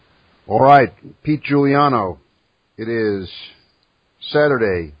All right, Pete Giuliano. It is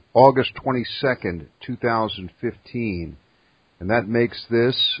Saturday, August 22nd, 2015, and that makes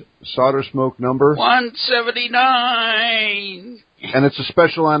this Solder Smoke number 179. And it's a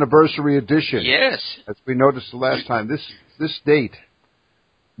special anniversary edition. Yes. As we noticed the last time, this date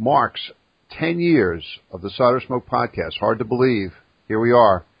marks 10 years of the Solder Smoke podcast. Hard to believe. Here we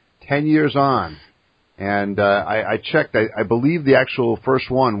are, 10 years on. And I checked. I believe the actual first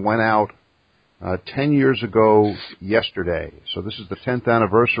one went out 10 years ago yesterday. So this is the 10th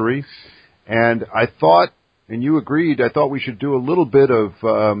anniversary. And I thought, and you agreed, I thought we should do a little bit of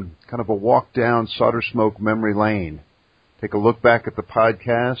kind of a walk down Solder Smoke memory lane. Take a look back at the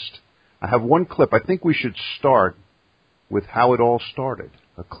podcast. I have one clip. I think we should start with how it all started.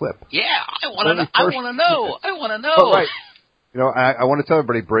 A clip. Yeah, I want to know. I want to know. Oh, right. You know, I want to tell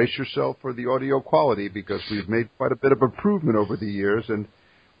everybody, brace yourself for the audio quality because we've made quite a bit of improvement over the years, and,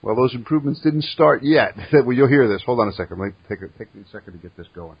 well, those improvements didn't start yet. Well, you'll hear this. Hold on a second. Let me take a second to get this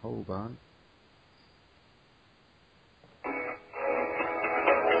going. Hold on.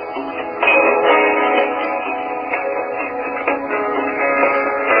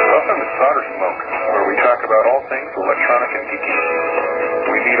 Welcome to Solder Smoke, where we talk about all things electronic and geeky.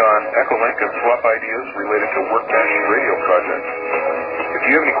 We meet on Echolink and swap ideas related to Workbench radio projects. If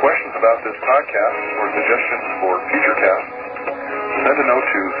you have any questions about this podcast or suggestions for future casts, send a note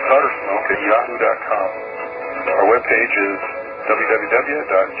to soldersmoke@yahoo.com. Our webpage is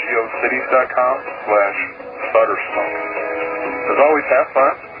www.geocities.com/soldersmoke. As always, have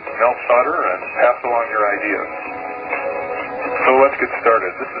fun, melt solder, and pass along your ideas. So let's get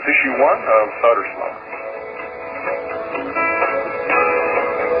started. This is issue 1 of Solder Smoke.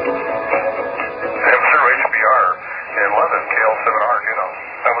 HBR in London, KL7R, you know.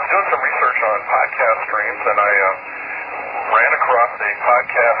 I was doing some research on podcast streams, and I ran across a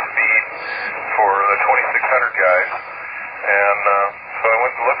podcast feed for the 2600 guys, and so I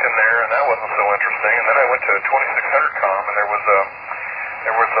went and looked in there, and that wasn't so interesting. And then I went to 2600com, and there was a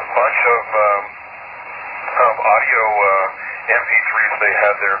bunch of audio MP3s they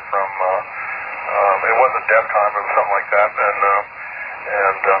had there from it wasn't DEFCON, but it was something like that, and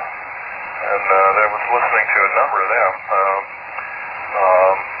I was listening to a number of them.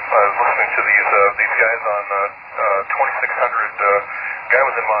 I was listening to these guys on 2600. Guy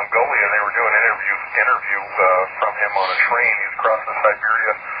was in Mongolia, and they were doing an interview from him on a train. He's crossing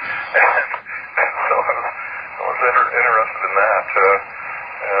Siberia, and so I was interested in that.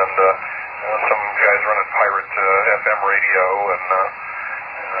 And some guys running pirate FM radio, and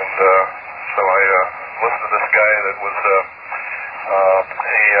so I listened to this guy that was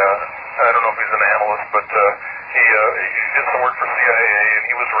I don't know if he's an analyst, but he did some work for CIA, and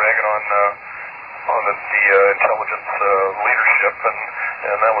he was ragging on the intelligence leadership, and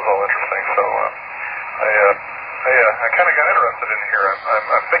that was all interesting. So I kind of got interested in here.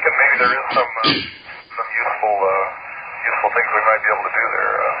 I'm thinking maybe there is some useful things we might be able to do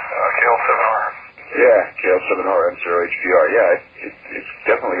there. KL7R. Yeah, KL7R, M0HBR. Yeah, it's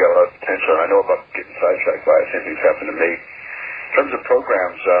definitely got a lot of potential. I know about getting sidetracked by it. Same things happen to me. In terms of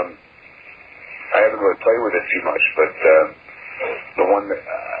programs, I haven't really played with it too much, but the one that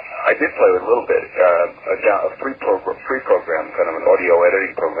I did play with a little bit, a free program, kind of an audio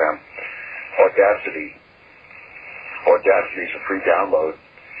editing program, Audacity. Audacity is a free download.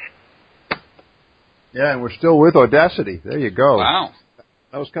 Yeah, and we're still with Audacity. There you go. Wow.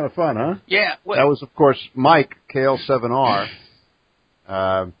 That was kind of fun, huh? Yeah. Well, that was, of course, Mike, KL7R.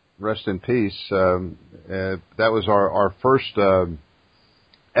 Rest in peace. That was our first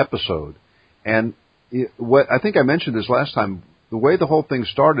episode. And what I think I mentioned this last time, the way the whole thing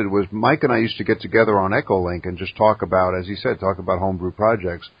started was Mike and I used to get together on Echolink and just talk about, as he said, talk about homebrew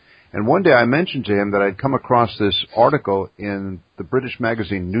projects. And one day I mentioned to him that I'd come across this article in the British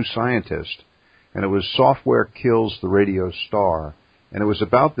magazine New Scientist, and it was Software Kills the Radio Star. And it was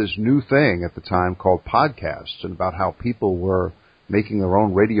about this new thing at the time called podcasts, and about how people were making their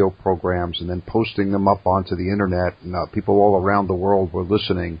own radio programs and then posting them up onto the internet, and people all around the world were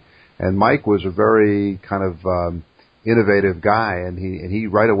listening. And Mike was a very kind of innovative guy, and he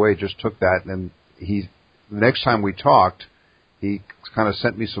right away just took that, and the next time we talked, he kind of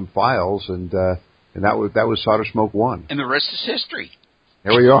sent me some files, and that was Solder Smoke 1. And the rest is history.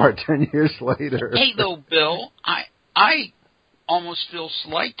 Here we are, 10 years later. Hey, though, Bill, I almost feel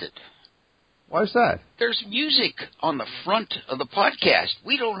slighted. Why is that? There's music on the front of the podcast.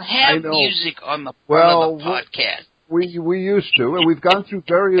 We don't have music on the front of the podcast. We used to, and we've gone through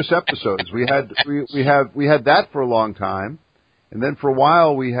various episodes. We had that for a long time, And then for a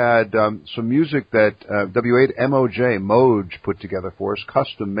while we had some music that W8MOJ, Moj, put together for us,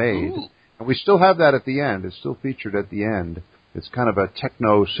 custom made. Ooh. And we still have that at the end. It's still featured at the end. It's kind of a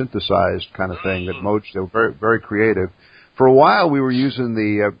techno-synthesized kind of thing that Moj, they were very, very creative. For a while we were using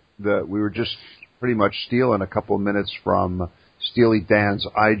we were just pretty much stealing a couple of minutes from Steely Dan's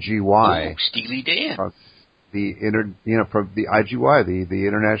IGY. Oh, Steely Dan. From the IGY, the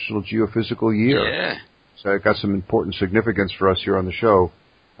International Geophysical Year. Yeah. So it got some important significance for us here on the show.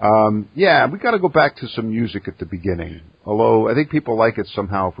 We got to go back to some music at the beginning. Although I think people like it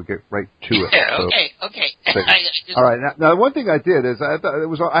somehow if we get right to it. So, okay. All right. Now, one thing I did is I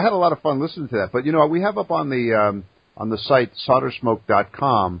had a lot of fun listening to that. But we have up on the site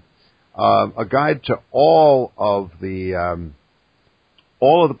soldersmoke.com a guide to all of the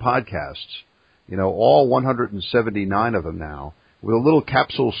podcasts. All 179 of them now, with a little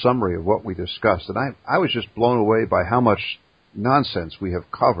capsule summary of what we discussed. And I was just blown away by how much nonsense we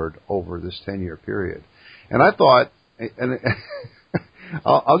have covered over this 10-year period. And I thought, and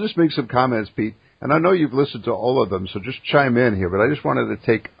I'll just make some comments, Pete, and I know you've listened to all of them, so just chime in here, but I just wanted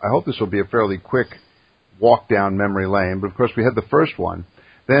to I hope this will be a fairly quick walk down memory lane, but of course we had the first one.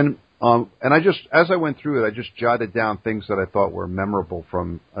 Then, and as I went through it, I just jotted down things that I thought were memorable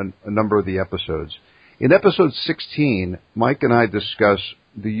from a number of the episodes. In episode 16, Mike and I discuss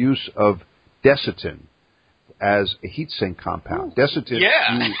the use of Desitin as a heat sink compound. Desitin.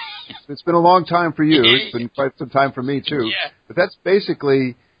 Yeah. It's been a long time for you. It's been quite some time for me, too. Yeah. But that's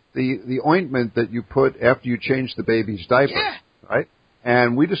basically the ointment that you put after you change the baby's diaper. Yeah. Right?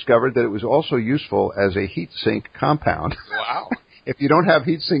 And we discovered that it was also useful as a heat sink compound. Wow. If you don't have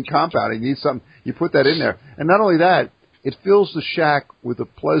heat sink compound, you need something, you put that in there. And not only that, it fills the shack with a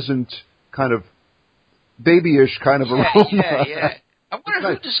pleasant kind of babyish kind of aroma. Yeah. I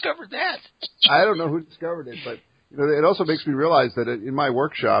wonder who discovered that. I don't know who discovered it, but it also makes me realize that in my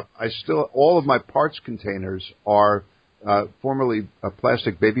workshop, all of my parts containers are formerly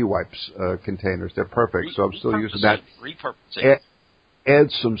plastic baby wipes containers. They're perfect, so I'm still using that. Repurposing.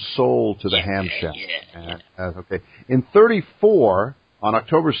 Add some soul to the ham shack. Yeah. Okay. In 34, on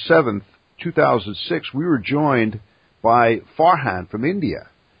October 7th, 2006, we were joined by Farhan from India.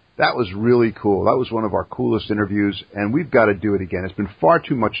 That was really cool. That was one of our coolest interviews, and we've got to do it again. It's been far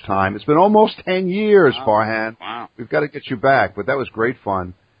too much time. It's been almost 10 years, wow. Farhan. Wow. We've got to get you back, but that was great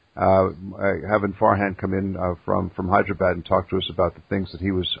fun, having Farhan come in from Hyderabad and talk to us about the things that he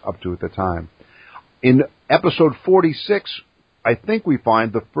was up to at the time. In episode 46, I think we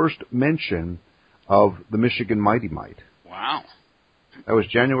find the first mention of the Michigan Mighty Mite. Wow. That was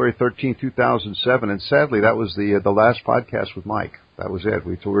January 13, 2007, and sadly, that was the last podcast with Mike. That was it.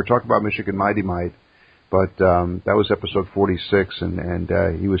 We were talking about Michigan Mighty Mite, but that was episode 46, and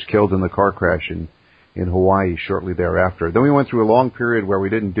he was killed in the car crash in Hawaii shortly thereafter. Then we went through a long period where we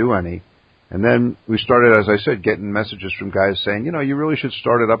didn't do any, and then we started, as I said, getting messages from guys saying, you really should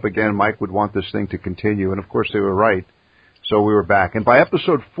start it up again. Mike would want this thing to continue, and of course they were right. So we were back. And by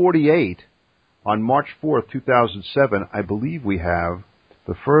episode 48, on March 4th, 2007, I believe we have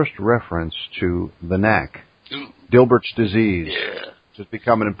the first reference to the knack, Dilbert's disease, which has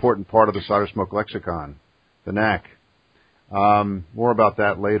become an important part of the Solder Smoke lexicon, the knack. More about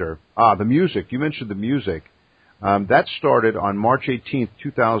that later. The music. You mentioned the music. That started on March 18th,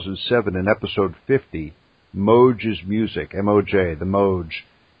 2007 in episode 50, Moj's Music, M-O-J, the Moj.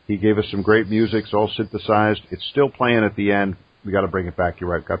 He gave us some great music. It's all synthesized. It's still playing at the end. We got to bring it back. You're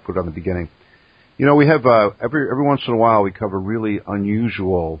right. Got to put it on the beginning. We have every once in a while we cover really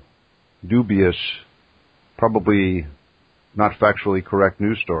unusual, dubious, probably not factually correct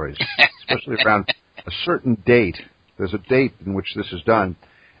news stories, especially around a certain date. There's a date in which this is done.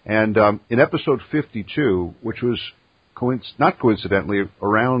 And in episode 52, which was not coincidentally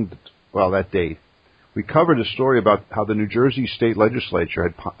around, that date, we covered a story about how the New Jersey State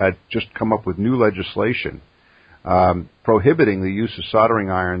Legislature had just come up with new legislation prohibiting the use of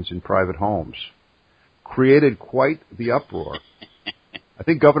soldering irons in private homes. Created quite the uproar. I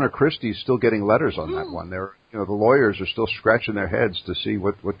think Governor Christie's still getting letters on that one. The lawyers are still scratching their heads to see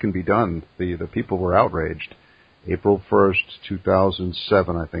what can be done. The people were outraged. April 1st,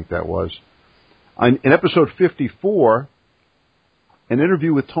 2007, I think that was. In episode 54, an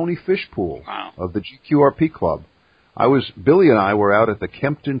interview with Tony Fishpool of the GQRP Club. Billy and I were out at the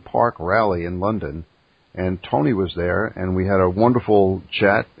Kempton Park rally in London, and Tony was there, and we had a wonderful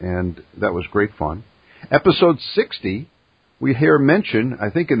chat, and that was great fun. Episode 60, we hear mention, I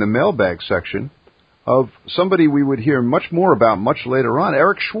think in the mailbag section, of somebody we would hear much more about much later on,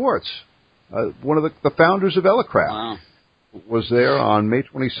 Eric Schwartz, one of the founders of Elecraft, was there on May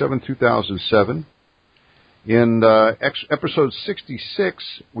 27, 2007. In episode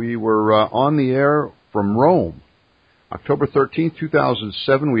 66, we were on the air from Rome. October 13th,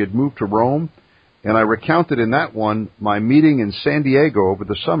 2007, we had moved to Rome, and I recounted in that one my meeting in San Diego over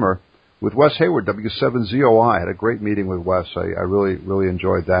the summer with Wes Hayward, W7ZOI. I had a great meeting with Wes. I really, really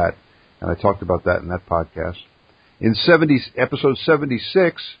enjoyed that, and I talked about that in that podcast. In episode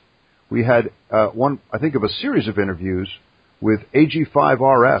 76, we had one, I think, of a series of interviews with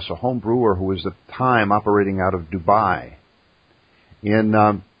AG5RS, a home brewer who was at the time operating out of Dubai.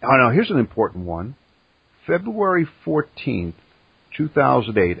 Here's an important one. February 14th,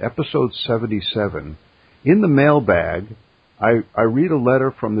 2008, episode 77. In the mailbag, I read a letter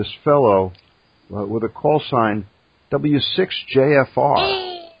from this fellow with a call sign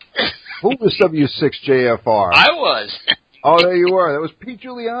W6JFR. Who was W6JFR? I was. Oh, there you were. That was Pete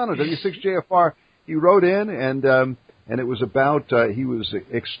Giuliano, W6JFR. He wrote in, and it was about, he was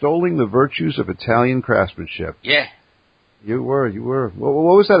extolling the virtues of Italian craftsmanship. Yeah. You were. What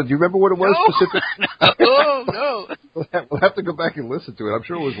was that? Do you remember what it was specifically? No. We'll have to go back and listen to it. I'm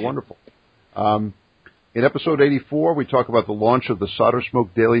sure it was wonderful. In episode 84, we talk about the launch of the Solder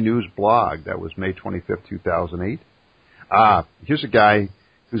Smoke Daily News blog. That was May 25th, 2008. Here's a guy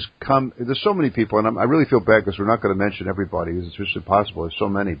who's come. There's so many people, and I really feel bad because we're not going to mention everybody. It's just impossible. There's so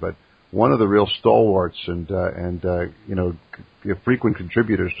many, but one of the real stalwarts and frequent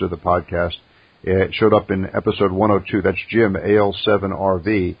contributors to the podcast showed up in episode 102. That's Jim,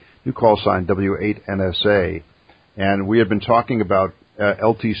 AL7RV, new call sign W8NSA. And we had been talking about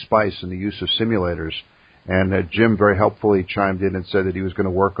LT Spice and the use of simulators. And Jim very helpfully chimed in and said that he was going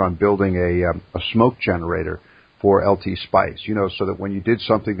to work on building a smoke generator for LT Spice, so that when you did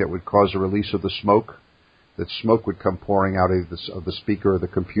something that would cause a release of the smoke, that smoke would come pouring out of the speaker or the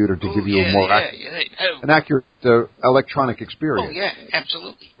computer to give you a more an accurate electronic experience. Oh, yeah,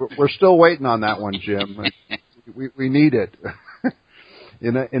 absolutely. We're still waiting on that one, Jim. we need it.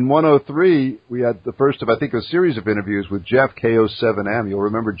 In 103, we had the first of, I think, a series of interviews with Jeff, KO7M. You'll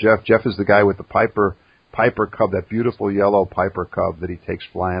remember Jeff. Jeff is the guy with the Piper Cub, that beautiful yellow Piper Cub that he takes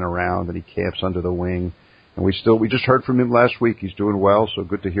flying around and he camps under the wing. And we just heard from him last week. He's doing well, so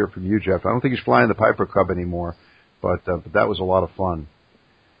good to hear from you, Jeff. I don't think he's flying the Piper Cub anymore, but that was a lot of fun.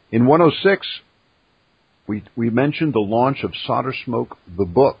 In 106, we mentioned the launch of Solder Smoke, the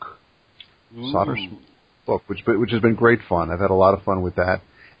book. Ooh. Solder Smoke book, which has been great fun. I've had a lot of fun with that.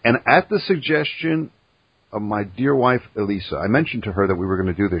 And at the suggestion of my dear wife, Elisa, I mentioned to her that we were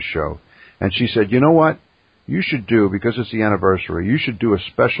going to do this show, and she said, you know what? You should do, because it's the anniversary, you should do a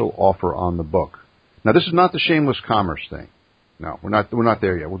special offer on the book. Now, this is not the shameless commerce thing. No, we're not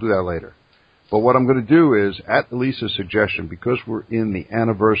there yet. We'll do that later. But what I'm going to do is, at Elisa's suggestion, because we're in the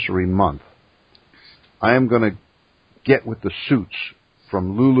anniversary month, I am going to get with the suits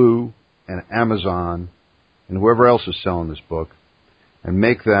from Lulu and Amazon and whoever else is selling this book and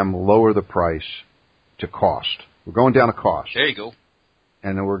make them lower the price to cost. We're going down to cost. There you go.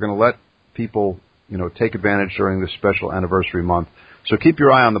 And then we're going to let people, take advantage during this special anniversary month. So keep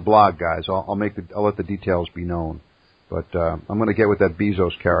your eye on the blog, guys. I'll let the details be known. But I'm going to get with that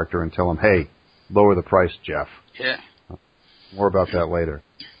Bezos character and tell him, hey, lower the price, Jeff. Yeah. More about that later.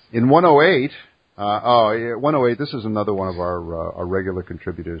 In 108, 108, this is another one of our regular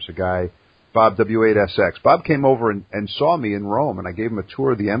contributors, a guy, Bob W8SX. Bob came over and saw me in Rome, and I gave him a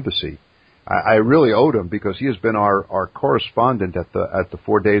tour of the embassy. I really owed him because he has been our correspondent at the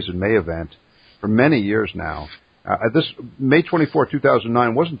 4 Days in May event for many years now. This May 24,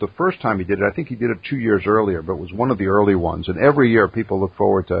 2009 wasn't the first time he did it. I think he did it 2 years earlier, but it was one of the early ones. And every year people look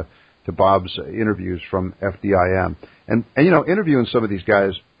forward to Bob's interviews from FDIM. And interviewing some of these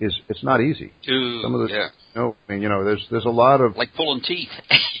guys it's not easy. Some of the, there's a lot of like pulling teeth.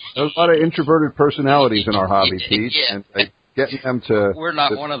 There's a lot of introverted personalities in our hobby, Pete, yeah. And getting them to. We're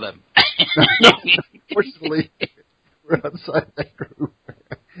not one of them. No, unfortunately, we're outside that group,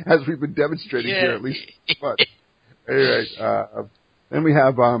 as we've been demonstrating here at least. But anyway, then we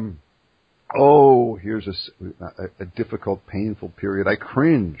have here's a difficult, painful period. I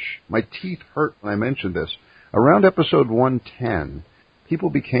cringe. My teeth hurt when I mentioned this. Around episode 110, people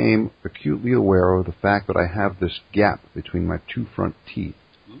became acutely aware of the fact that I have this gap between my two front teeth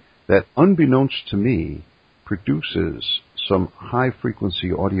that, unbeknownst to me, produces some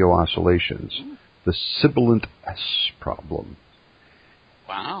high-frequency audio oscillations, the sibilant S problem.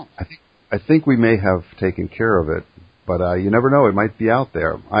 Wow. I think we may have taken care of it, but you never know. It might be out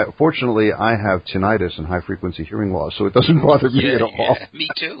there. Fortunately, I have tinnitus and high-frequency hearing loss, so it doesn't bother me at all. Yeah, me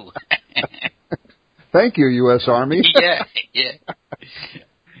too. Thank you, U.S. Army. Yeah.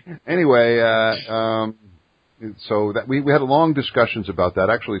 Anyway, so that we had long discussions about that.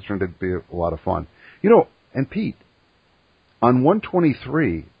 Actually, it turned out to be a lot of fun. And Pete, on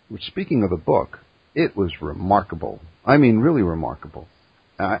 123, speaking of the book, it was remarkable. I mean, really remarkable.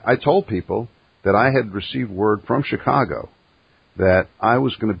 I told people that I had received word from Chicago that I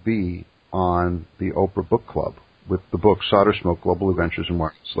was going to be on the Oprah Book Club with the book Solder Smoke: Global Adventures in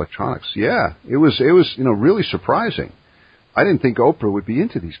Wireless Electronics. Yeah, it was really surprising. I didn't think Oprah would be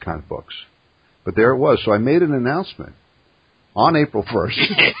into these kind of books, but there it was. So I made an announcement on April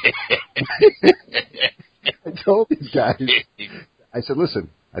 1st. I told these guys, I said, listen,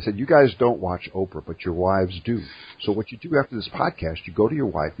 you guys don't watch Oprah, but your wives do. So what you do after this podcast, you go to your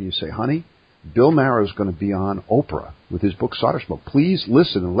wife and you say, honey, Bill Marrow is going to be on Oprah with his book Solder Smoke. Please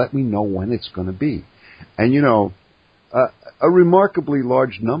listen and let me know when it's going to be. And, a remarkably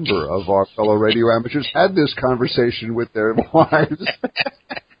large number of our fellow radio amateurs had this conversation with their wives.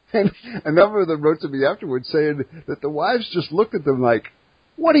 And a number of them wrote to me afterwards saying that the wives just looked at them like,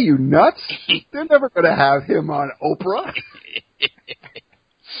 what are you, nuts? They're never going to have him on Oprah.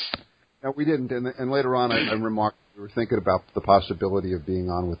 No, we didn't. And later on, I remarked we were thinking about the possibility of being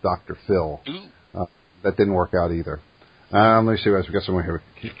on with Dr. Phil. That didn't work out either. Let me see what else. We got someone here.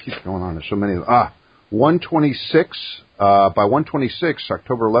 Keep going on. There's so many. 126. By 126,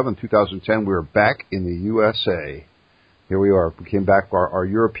 October 11, 2010, we were back in the USA. Here we are. We came back. Our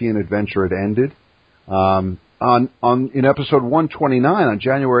European adventure had ended. In episode 129 on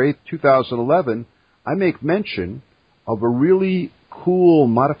January 8, 2011, I make mention of a really cool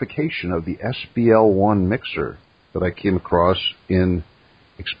modification of the SBL1 mixer that I came across in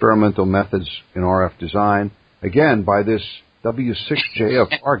Experimental Methods in RF Design, again by this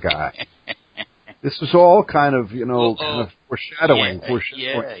W6JFR guy. This is all kind of foreshadowing.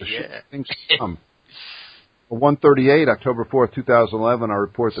 Things to come. 138, October 4th, 2011, I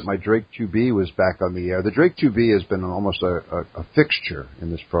report that my Drake 2B was back on the air. The Drake 2B has been almost a fixture in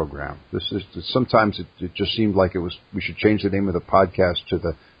this program. Sometimes it just seemed like we should change the name of the podcast to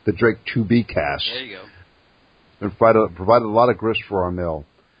the Drake 2B cast. There you go. And provided a lot of grist for our mill.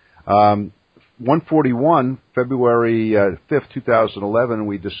 141, February 5th, 2011,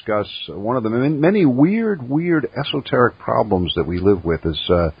 we discuss one of the many weird esoteric problems that we live with as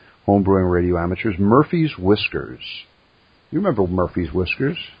homebrewing radio amateurs, Murphy's Whiskers. You remember Murphy's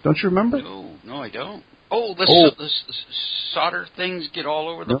Whiskers? Don't you remember? No, I don't. The solder things get all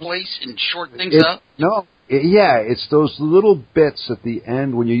over the place and short things up? No. It's those little bits at the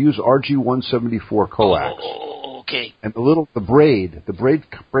end when you use RG-174 coax. Okay. And the braid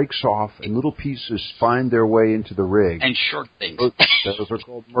breaks off and little pieces find their way into the rig. And short things. Those are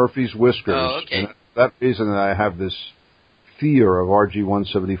called Murphy's Whiskers. Oh, okay. And that reason that I have this fear of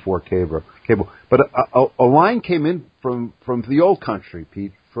RG-174 cable. But a line came in from the old country,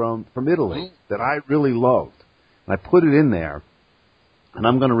 Pete, from Italy, that I really loved. And I put it in there, and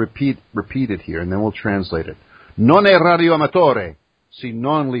I'm going to repeat it here, and then we'll translate it. Non è radioamatore, se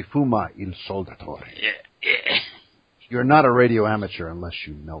non li fuma il soldatore. Yeah. You're not a radio amateur unless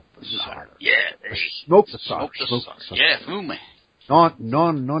you melt the solder. Yeah. Smoke the solder. Yeah, fume.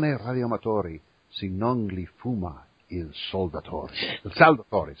 Non è radioamatore, se non li fuma il soldatore.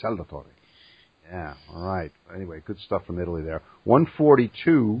 Saldatore. Yeah, all right. Anyway, good stuff from Italy there.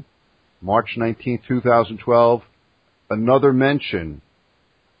 142, March 19th, 2012, another mention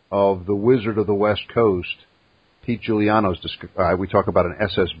of the Wizard of the West Coast, Pete Giuliano's. We talk about an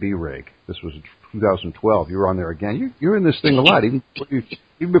SSB rig. This was 2012. You were on there again. You're in this thing a lot, even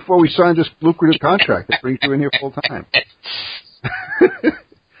before we signed this lucrative contract that brings you in here full time.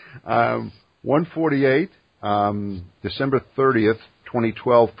 148, December 30th,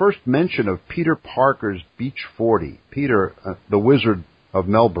 2012. First mention of Peter Parker's Beach 40. Peter, the Wizard of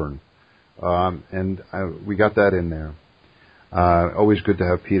Melbourne, and we got that in there. Always good to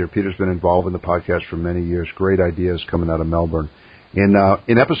have Peter. Peter's been involved in the podcast for many years. Great ideas coming out of Melbourne. In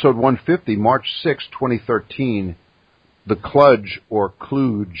episode 150, March 6, 2013, the Kludge or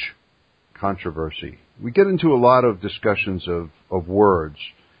Kludge controversy. We get into a lot of discussions of words.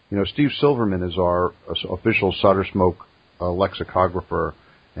 Steve Silverman is our official Solder Smoke lexicographer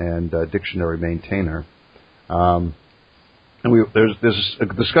and dictionary maintainer. And there's a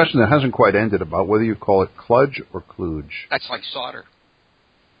discussion that hasn't quite ended about whether you call it Kludge or Kludge. That's like solder.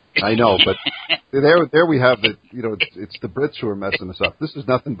 I know, but there we have the, it's the Brits who are messing us up. This is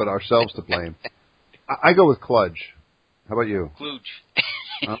nothing but ourselves to blame. I go with Kludge. How about you? Kludge.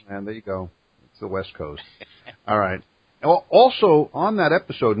 Oh, man, there you go. It's the West Coast. All right. Also, on that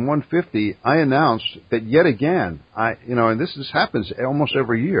episode in 150, I announced that yet again, and this happens almost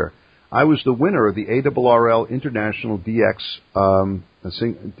every year, I was the winner of the ARRL International DX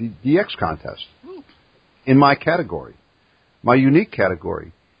DX contest in my category, my unique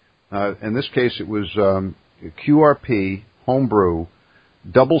category. In this case, it was QRP, homebrew,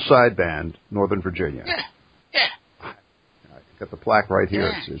 double sideband, Northern Virginia. Yeah. I got the plaque right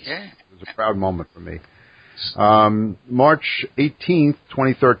here. Yeah. It was a proud moment for me. March 18th,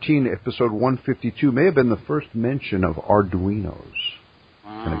 2013, episode 152 may have been the first mention of Arduinos.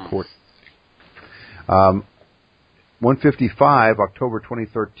 An important. 155, October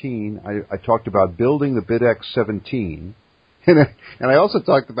 2013, I talked about building the BitX 17. And I also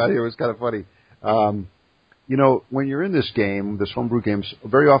talked about, it was kind of funny, when you're in this game, this homebrew games,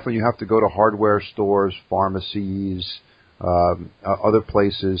 very often you have to go to hardware stores, pharmacies, other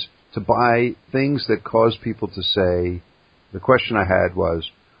places to buy things that cause people to say, the question I had was,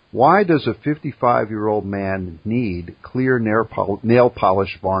 why does a 55-year-old man need clear nail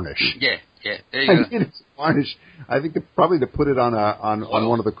polish varnish? Yeah, there you go. Varnish. I think probably to put it on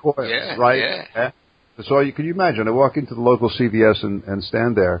one of the coils, right? Yeah. So can you imagine? I walk into the local CVS and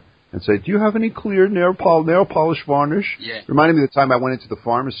stand there and say, "Do you have any clear nail polish varnish?" Yeah. Reminded me of the time I went into the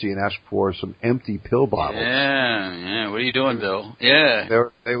pharmacy and asked for some empty pill bottles. Yeah. What are you doing, Bill? Yeah.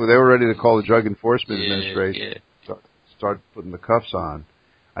 They were ready to call the Drug Enforcement Administration. Yeah. Start putting the cuffs on.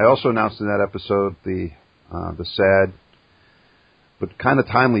 I also announced in that episode the sad but kind of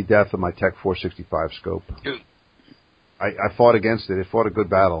timely death of my Tech 465 scope. I fought against it. It fought a good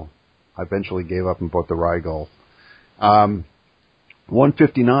battle. I eventually gave up and bought the Rigol.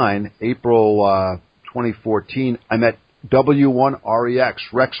 159, April 2014, I met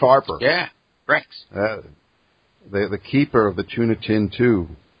W1REX, Rex Harper. Yeah, Rex. The keeper of the Tuna Tin 2.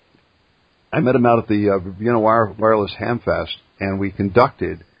 I met him out at the Vienna Wireless Hamfest, and we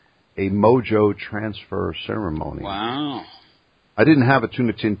conducted a Mojo transfer ceremony. Wow. I didn't have a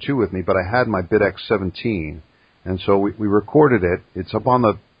Tuna Tin 2 with me, but I had my BitX 17, and so we recorded it. It's up on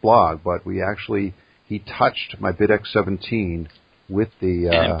the blog, but he touched my BitX 17 with the...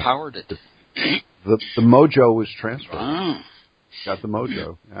 and empowered it. The Mojo was transferred. Wow. Got the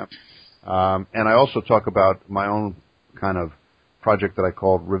Mojo, yeah. And I also talk about my own kind of project that I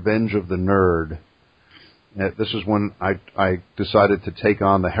called Revenge of the Nerd. This is when I decided to take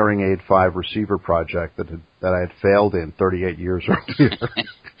on the Hearing Aid 5 receiver project that I had failed in 38 years earlier.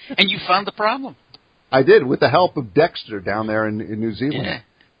 And you found the problem. I did, with the help of Dexter down there in New Zealand. Yeah.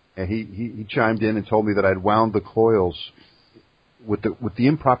 And he chimed in and told me that I'd wound the coils with the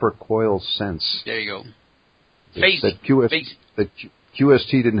improper coil sense. There you go. That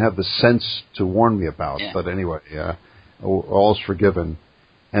QST didn't have the sense to warn me about. Yeah. But anyway, all's forgiven.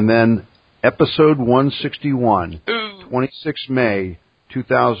 And then episode 161, 26 May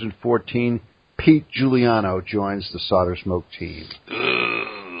 2014, Pete Giuliano joins the Solder Smoke team.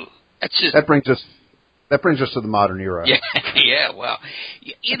 That brings us to the modern era. Yeah, well,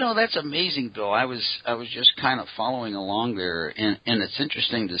 that's amazing, Bill. I was just kind of following along there, and it's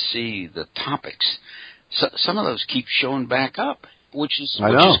interesting to see the topics. So, some of those keep showing back up, which is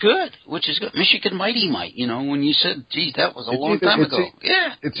good. Michigan Mighty Might, when you said, geez, that was a long time ago.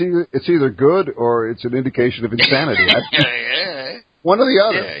 Yeah. It's either good or it's an indication of insanity. Yeah. One or the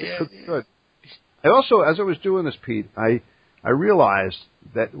other. Yeah. Good. I also, as I was doing this, Pete, I realized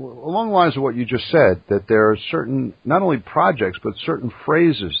that along the lines of what you just said, that there are certain, not only projects, but certain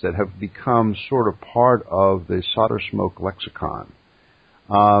phrases that have become sort of part of the Solder Smoke lexicon.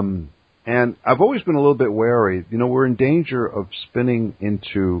 And I've always been a little bit wary. We're in danger of spinning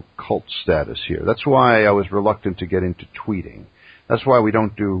into cult status here. That's why I was reluctant to get into tweeting. That's why we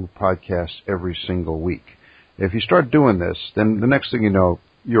don't do podcasts every single week. If you start doing this, then the next thing you know,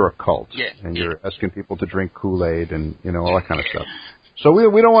 you're a cult, and you're asking people to drink Kool-Aid and, all that kind of stuff. So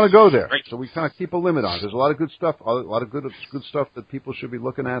we don't want to go there. Right. So we kind of keep a limit on it. There's a lot of good stuff, a lot of good stuff that people should be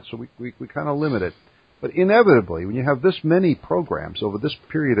looking at, so we kind of limit it. But inevitably, when you have this many programs over this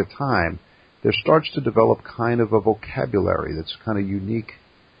period of time, there starts to develop kind of a vocabulary that's kind of unique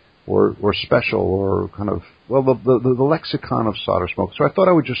or special or kind of, the lexicon of Solder Smoke. So I thought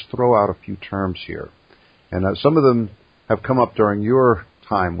I would just throw out a few terms here. And some of them have come up during your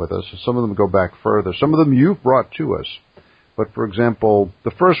time with us. Some of them go back further. Some of them you've brought to us. But, for example,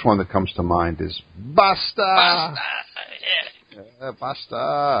 the first one that comes to mind is basta.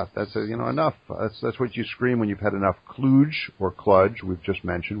 Basta. That's enough. That's what you scream when you've had enough. Kludge or kludge, we've just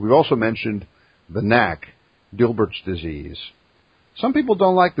mentioned. We've also mentioned the knack, Dilbert's disease. Some people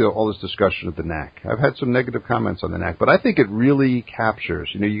don't like all this discussion of the knack. I've had some negative comments on the knack, but I think it really captures.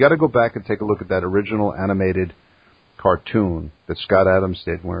 You got to go back and take a look at that original animated cartoon that Scott Adams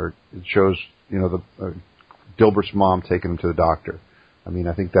did, where it shows Dilbert's mom taking him to the doctor. I mean,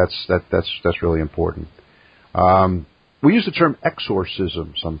 I think that's really important. We use the term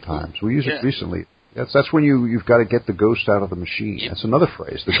exorcism sometimes. We use it recently. That's when you've got to get the ghost out of the machine. That's another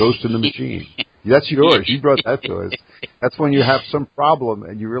phrase, the ghost in the machine. That's yours. You brought that to us. That's when you have some problem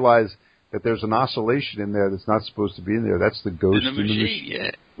and you realize that there's an oscillation in there that's not supposed to be in there. That's the ghost in the machine.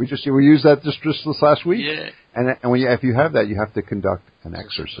 Yeah. We used that just this last week. Yeah. And if you have that, you have to conduct an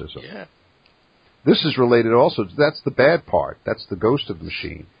exorcism. Yeah. This is related also. That's the bad part. That's the ghost of the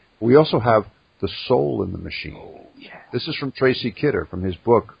machine. We also have the soul in the machine. Oh, yeah. This is from Tracy Kidder, from his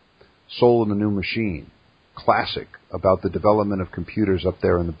book, Soul in the New Machine. Classic about the development of computers up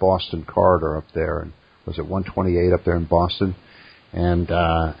there in the Boston corridor up there. And was it 128 up there in Boston? And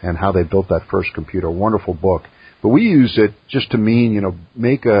how they built that first computer. Wonderful book. But we use it just to mean,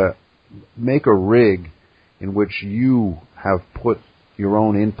 make a rig in which you have put your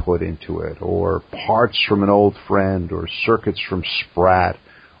own input into it, or parts from an old friend, or circuits from Sprat,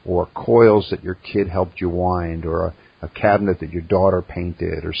 or coils that your kid helped you wind, or a cabinet that your daughter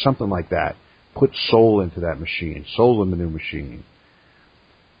painted, or something like that. Put soul into that machine. Soul in the new machine.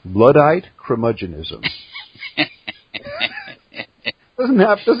 Luddite curmudgeonism.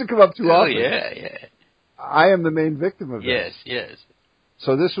 Doesn't come up too often. Yeah. I am the main victim of this. Yes.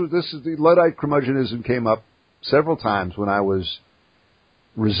 So this is the Luddite curmudgeonism came up several times when I was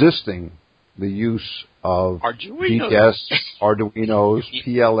resisting the use of GPS, Arduinos,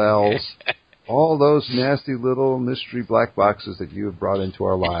 PLLs, all those nasty little mystery black boxes that you have brought into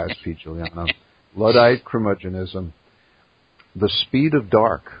our lives, Pete Giuliano. Luddite curmudgeonism. The speed of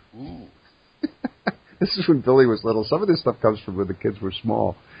dark. Ooh. This is when Billy was little. Some of this stuff comes from when the kids were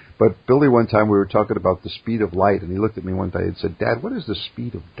small. But Billy, one time we were talking about the speed of light, and he looked at me one day and said, "Dad, what is the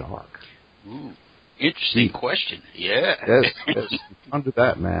speed of dark?" Ooh. Interesting question. Yeah. Yes. Under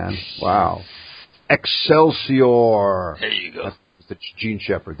that, man. Wow. Excelsior. There you go. That's Gene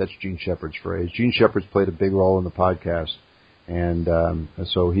Shepard. That's Gene Shepard's phrase. Gene Shepard's played a big role in the podcast, and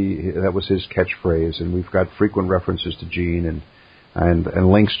so that was his catchphrase. And we've got frequent references to Gene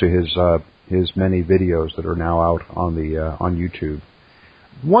and links to his many videos that are now out on YouTube.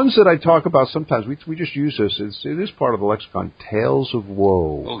 Ones that I talk about sometimes, we just use this. It is part of the lexicon. Tales of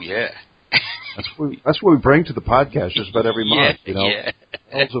woe. Oh yeah. That's what we bring to the podcast just about every month. Yeah.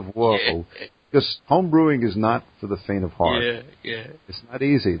 Tales of woe. Yeah. Because home brewing is not for the faint of heart. Yeah. It's not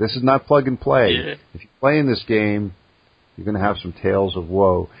easy. This is not plug and play. Yeah. If you play in this game, you're going to have some tales of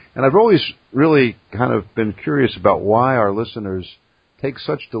woe. And I've always really kind of been curious about why our listeners take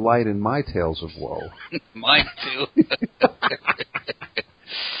such delight in my tales of woe. Mine too.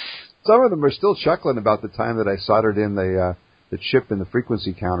 Some of them are still chuckling about the time that I soldered in the chip in the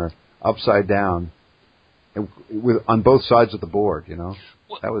frequency counter upside down on both sides of the board,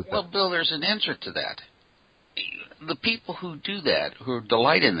 Well, Bill, there's an answer to that. The people who do that, who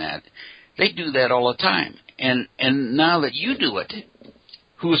delight in that, they do that all the time. And now that you do it,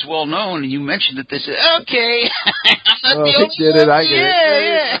 who is well known, and you mentioned it, they say, "Okay, I'm not the only did one." It. I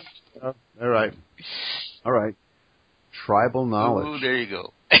get Yeah. All right. Tribal knowledge. Ooh, there you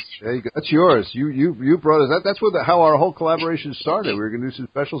go. There you go. That's yours. You brought us that. That's how our whole collaboration started. We were going to do some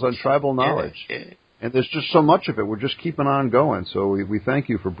specials on tribal knowledge. Yeah. And there's just so much of it. We're just keeping on going. So we thank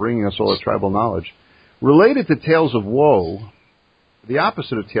you for bringing us all the tribal knowledge. Related to Tales of Woe, the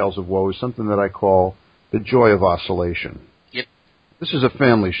opposite of Tales of Woe is something that I call the joy of oscillation. Yep. This is a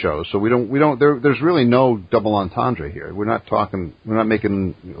family show, so there's really no double entendre here. We're not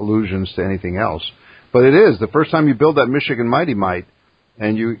making allusions to anything else. But it is. The first time you build that Michigan Mighty Mite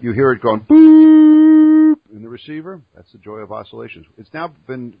and you hear it going boop in the receiver, that's the joy of oscillations. It's now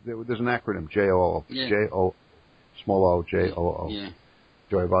there's an acronym, JOO. Yeah. J-O, small o, J-O-O. Yeah.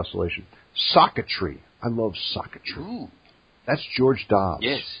 Joy of oscillation. Socketry. I love socketry. Ooh. That's George Dobbs.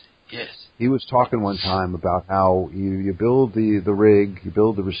 Yes. He was talking one time about how you build the rig, you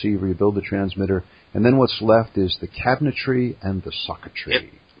build the receiver, you build the transmitter, and then what's left is the cabinetry and the socketry. Yep.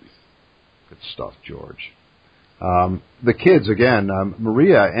 Good stuff, George. The kids, again,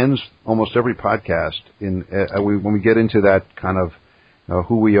 Maria ends almost every podcast when we get into that kind of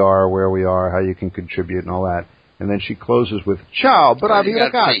who we are, where we are, how you can contribute and all that. And then she closes with "Ciao, bravi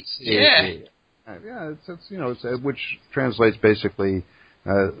ragazzi." Yeah, it's which translates basically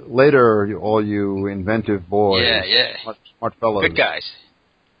later, all you inventive boys, smart fellows, good guys.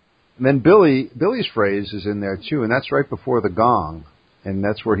 And then Billy's phrase is in there too, and that's right before the gong, and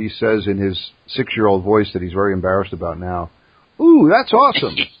that's where he says in his 6-year-old voice that he's very embarrassed about now, "Ooh, that's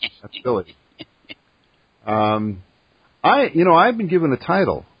awesome." That's Billy. I've been given a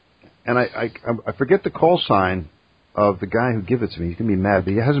title, and I forget the call sign of the guy who gave it to me. He's going to be mad,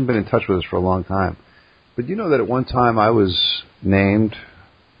 but he hasn't been in touch with us for a long time. But you know that at one time I was named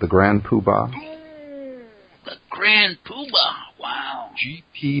the Grand Poobah? The Grand Poobah. Wow.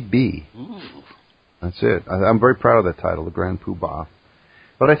 GPB. Ooh. That's it. I'm very proud of that title, the Grand Poobah.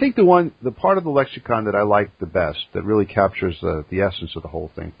 But I think the part of the lexicon that I like the best, that really captures the essence of the whole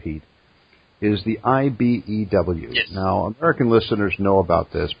thing, Pete, is the IBEW. Yes. Now, American listeners know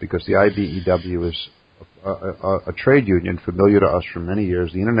about this because the IBEW is a trade union familiar to us for many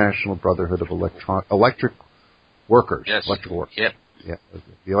years, the International Brotherhood of Electric Workers. Yes. Electrical workers. Yep. Yeah.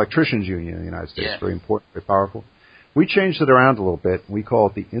 The Electricians Union in the United States. Yeah. Very important, very powerful. We changed it around a little bit. We call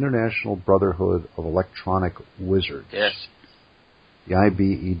it the International Brotherhood of Electronic Wizards. Yes. The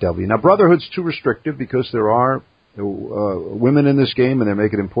IBEW. Now, Brotherhood's too restrictive because there are women in this game, and they're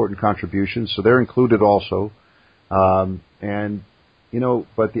making important contributions, so they're included also. But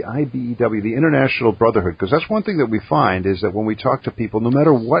the IBEW, the International Brotherhood, because that's one thing that we find is that when we talk to people, no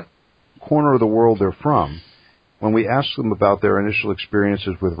matter what corner of the world they're from, when we ask them about their initial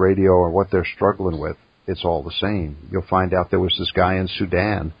experiences with radio or what they're struggling with, it's all the same. You'll find out there was this guy in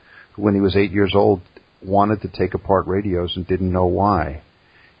Sudan who, when he was 8 years old, wanted to take apart radios and didn't know why.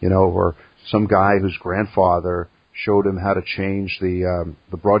 Or some guy whose grandfather showed him how to change the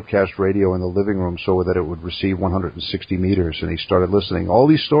broadcast radio in the living room so that it would receive 160 meters, and he started listening. All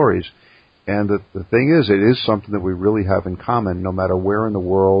these stories, and the thing is, it is something that we really have in common, no matter where in the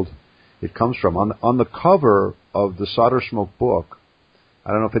world it comes from. On the cover of the Solder Smoke book, I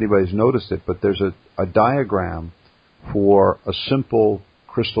don't know if anybody's noticed it, but there's a diagram for a simple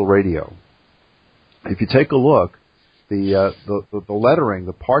crystal radio. If you take a look, the lettering,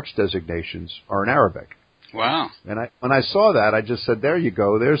 the parts designations are in Arabic. Wow. And when I saw that, I just said, there you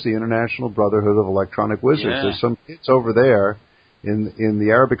go. There's the International Brotherhood of Electronic Wizards. Yeah. There's some kids over there in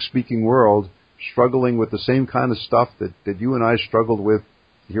the Arabic-speaking world struggling with the same kind of stuff that you and I struggled with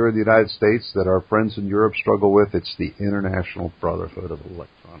here in the United States, that our friends in Europe struggle with. It's the International Brotherhood of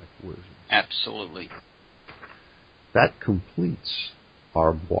Electronic Wizards. Absolutely. That completes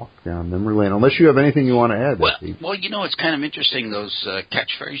our walk down memory lane. Unless you have anything you want to add. Well, it's kind of interesting, those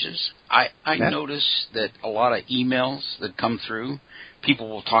catchphrases. I notice that a lot of emails that come through, people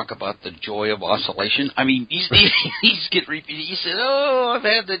will talk about the joy of oscillation. I mean, these get repeated. He said, "Oh, I've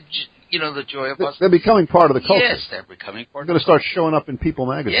had the joy of oscillation." They're becoming part of the culture. Yes, they're becoming part. They're going to start showing up in People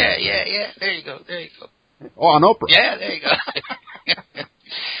magazine. Yeah. There you go. Oh, on Oprah. Yeah, there you go.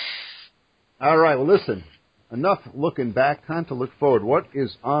 All right. Well, listen. Enough looking back. Time to look forward. What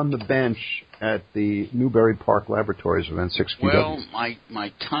is on the bench at the Newbury Park Laboratories of N6QW? Well,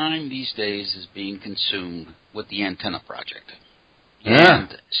 my time these days is being consumed with the antenna project. Yeah.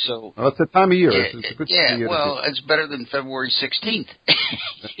 And so... Well, it's the time of year. Yeah, it's a good time of year it's better than February 16th.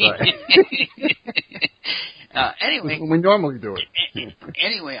 That's right. Anyway... we normally do it.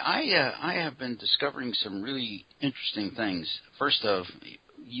 Anyway, I have been discovering some really interesting things. First off,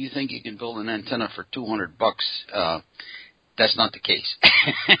 you think you can build an antenna for $200? That's not the case.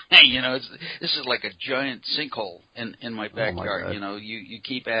 This is like a giant sinkhole in my backyard. Oh my God. You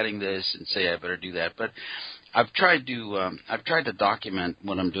keep adding this and say I better do that, but I've tried to document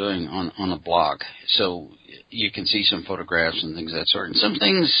what I'm doing on a blog, so you can see some photographs and things of that sort. And some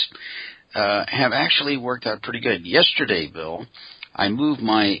things have actually worked out pretty good. Yesterday, Bill, I moved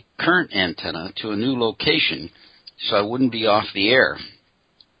my current antenna to a new location, so I wouldn't be off the air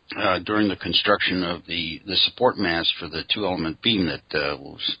during the construction of the support mast for the 2-element beam that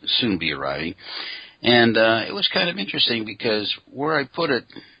will soon be arriving. And it was kind of interesting because where I put it,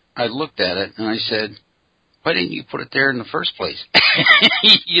 I looked at it and I said, why didn't you put it there in the first place?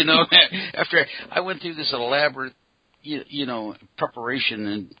 After I went through this elaborate, preparation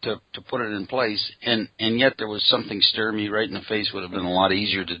and to put it in place, and yet there was something staring me right in the face. Would have been a lot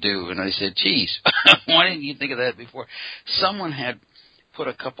easier to do. And I said, geez, why didn't you think of that before? Someone had put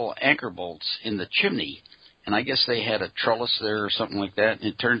a couple anchor bolts in the chimney, and I guess they had a trellis there or something like that, and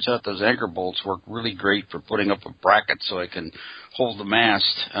it turns out those anchor bolts work really great for putting up a bracket so I can hold the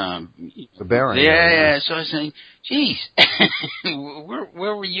mast. The bearing. Yeah. So I was saying, geez,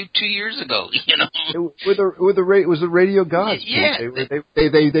 where were you 2 years ago? With the radio gods. Yeah.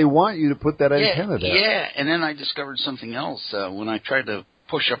 They want you to put that antenna there. Yeah, and then I discovered something else. When I tried to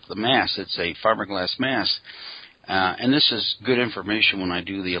push up the mast, it's a fiberglass mast. And this is good information when I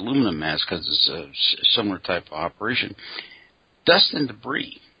do the aluminum mast because it's a similar type of operation. Dust and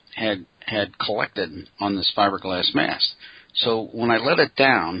debris had collected on this fiberglass mast. So when I let it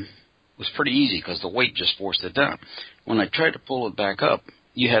down, it was pretty easy because the weight just forced it down. When I tried to pull it back up,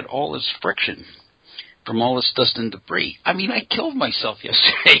 you had all this friction from all this dust and debris. I mean, I killed myself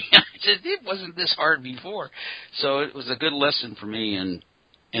yesterday. I said, it wasn't this hard before. So it was a good lesson for me in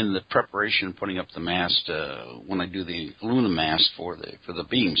the preparation, putting up the mast when I do the aluminum mast for the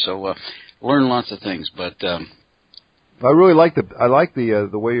beam. So learn lots of things. But I really like the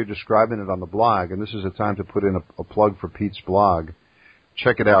way you're describing it on the blog, and this is a time to put in a plug for Pete's blog.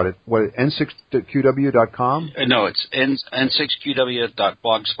 check it out. N6QW.com? No, it's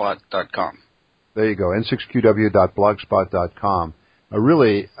n6qw.blogspot.com. There you go, n6qw.blogspot.com. I'm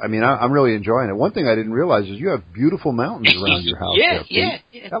really enjoying it. One thing I didn't realize is you have beautiful mountains around your house. Yeah.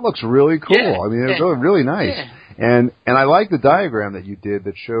 That looks really cool. Yeah, I mean, it's really nice. Yeah. And I like the diagram that you did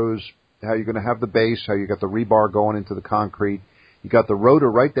that shows how you're going to have the base, how you got the rebar going into the concrete. You got the rotor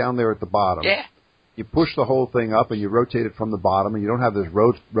right down there at the bottom. Yeah. You push the whole thing up and you rotate it from the bottom, and you don't have this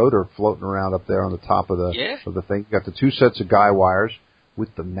rotor floating around up there on the top of the thing. You got the 2 sets of guy wires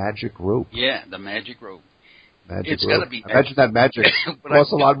with the magic rope. Yeah, the magic rope. It's got to be. Imagine that magic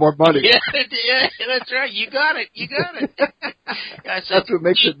costs a lot more money. Yeah, that's right. You got it. That's what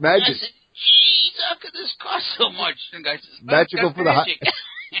makes it magic. I said, geez, how could this cost so much? And the guy says, magical for magic.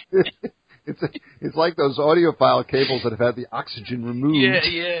 It's like those audiophile cables that have had the oxygen removed. Yeah.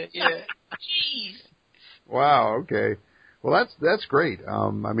 Jeez. Wow. Okay. Well, that's great.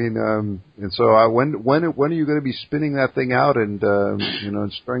 And so when are you going to be spinning that thing out and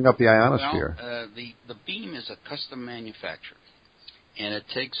and stirring up the ionosphere? Well, the beam is a custom manufacture, and it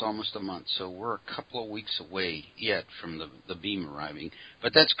takes almost a month. So we're a couple of weeks away yet from the beam arriving.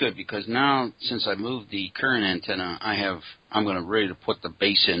 But that's good because now, since I moved the current antenna, I'm going to ready to put the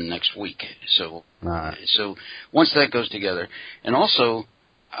base in next week. So so once that goes together, and also.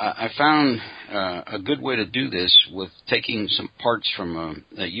 I found a good way to do this with taking some parts from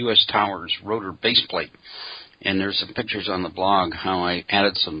a U.S. Towers rotor base plate. And there's some pictures on the blog how I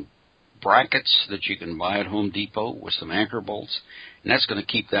added some brackets that you can buy at Home Depot with some anchor bolts. And that's going to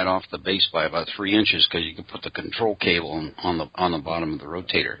keep that off the base by about 3 inches because you can put the control cable on the bottom of the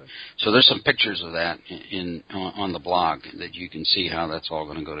rotator. So there's some pictures of that on the blog that you can see how that's all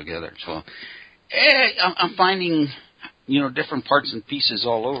going to go together. So I'm finding... different parts and pieces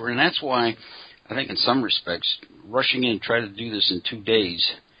all over. And that's why I think in some respects, rushing in, try to do this in 2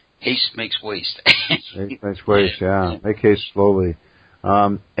 days, haste makes waste. Haste makes waste, yeah. Make haste slowly.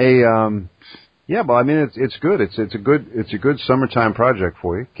 Well, I mean, it's good. It's a good summertime project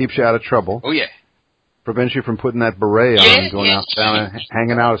for you. Keeps you out of trouble. Oh, yeah. Prevents you from putting that beret on and going out down and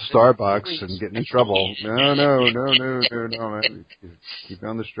hanging out at Starbucks and getting in trouble. No. Keep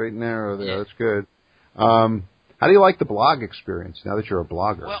on the straight and narrow there. That's good. How do you like the blog experience now that you're a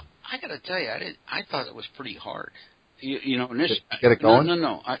blogger? Well, I got to tell you, I thought it was pretty hard. Initially, get it going?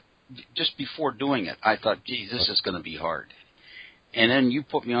 No. Just before doing it, I thought, geez, this is going to be hard. And then you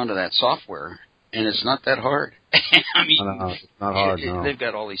put me onto that software, and it's not that hard. I mean, no, it's not hard. No. They've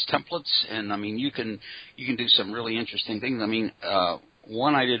got all these templates, and I mean, you can do some really interesting things. I mean,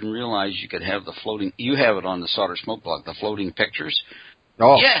 one I didn't realize you could have the floating. You have it on the Solder Smoke blog, the floating pictures.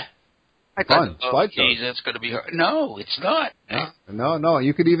 Oh, yeah. I thought, oh, geez, that's going to be hard. No, it's not. No.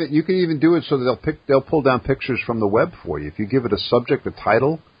 You could even do it so that they'll pull down pictures from the web for you. If you give it a subject, a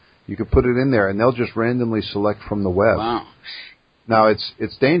title, you could put it in there, and they'll just randomly select from the web. Wow. Now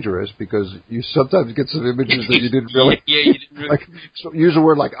it's dangerous because you sometimes get some images that you didn't really. you didn't really. So use a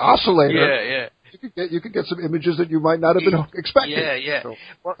word like oscillator. Yeah. You could get some images that you might not have been expecting. Yeah. So,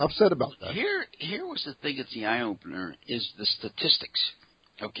 upset about that. Here was the thing that's the eye opener is the statistics.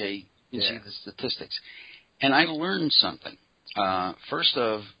 Okay. You see the statistics. And I learned something. First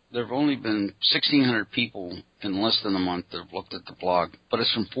of, there have only been 1,600 people in less than a month that have looked at the blog, but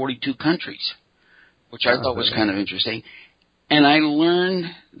it's from 42 countries, which I thought was kind of interesting. And I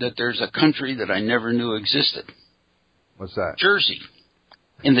learned that there's a country that I never knew existed. What's that? Jersey,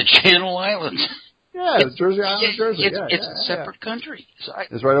 in the Channel Islands. Yeah, it's Jersey Island, Jersey. It's a separate country. So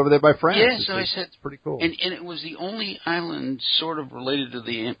it's right over there by France. Yeah, so I said, it's pretty cool. And it was the only island sort of related to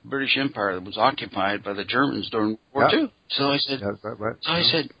the British Empire that was occupied by the Germans during World War II. So I said, I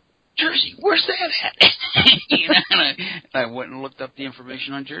said, Jersey, where's that at? And I went and looked up the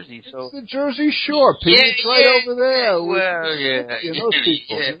information on Jersey. So it's the Jersey Shore, Pete. It's right over there. Well, those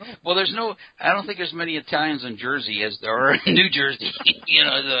people. Yeah. Well, I don't think there's many Italians in Jersey as there are in New Jersey.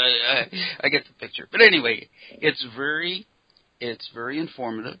 I get the picture. But anyway, it's very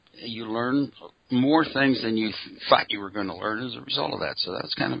informative. You learn more things than you thought you were going to learn as a result of that. So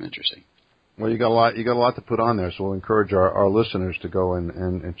that's kind of interesting. Well, you got a lot to put on there, so we'll encourage our listeners to go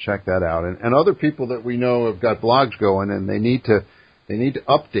and check that out. And other people that we know have got blogs going, and they need to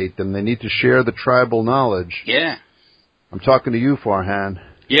update them. They need to share the tribal knowledge. Yeah. I'm talking to you, Farhan.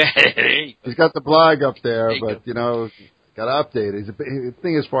 Yeah. He's got the blog up there, but got to update it. The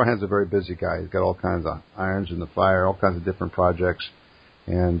thing is, Farhan's a very busy guy. He's got all kinds of irons in the fire, all kinds of different projects.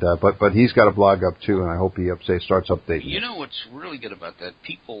 And but he's got a blog up too, and I hope he starts updating. You know what's really good about that?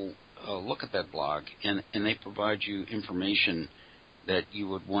 People look at that blog, and they provide you information that you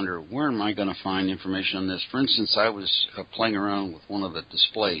would wonder, where am I going to find information on this? For instance, I was playing around with one of the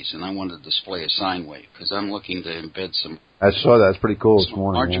displays, and I wanted to display a sine wave because I'm looking to embed some. I saw that. It's pretty cool this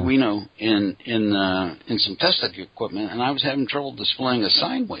morning. Arduino in some test equipment, and I was having trouble displaying a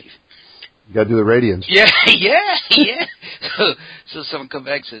sine wave. You got to do the radians. Yeah. So someone come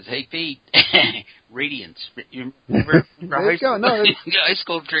back and says, "Hey, Pete, radians." You remember there you go. No, high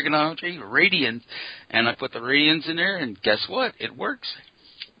school trigonometry, radians, and I put the radians in there, and guess what? It works.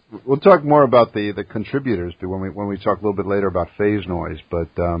 We'll talk more about the contributors when we talk a little bit later about phase noise. But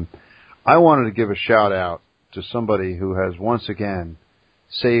I wanted to give a shout out to somebody who has once again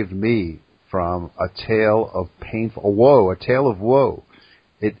saved me from a tale of a tale of woe.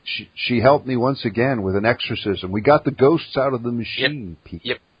 She helped me once again with an exorcism. We got the ghosts out of the machine, Pete.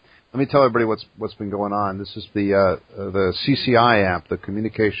 Yep. Let me tell everybody what's been going on. This is the CCI amp, the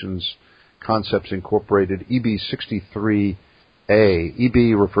Communications Concepts Incorporated EB63A.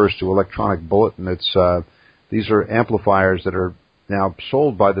 EB refers to electronic bulletin. These are amplifiers that are now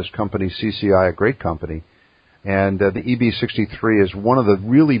sold by this company, CCI, a great company. And the EB63 is one of the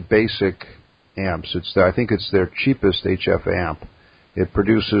really basic amps. I think it's their cheapest HF amp. It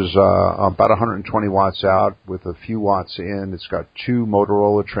produces about 120 watts out with a few watts in. It's got 2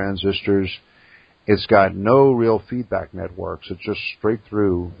 Motorola transistors. It's got no real feedback networks. It's just straight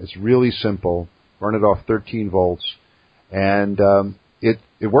through. It's really simple. Run it off 13 volts. And it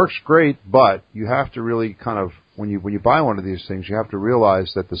works great, but you have to really kind of, when you buy one of these things, you have to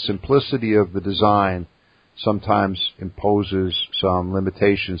realize that the simplicity of the design sometimes imposes some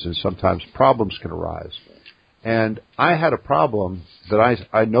limitations and sometimes problems can arise. And I had a problem that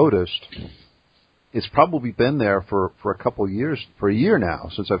I noticed. It's probably been there for a couple of years, for a year now,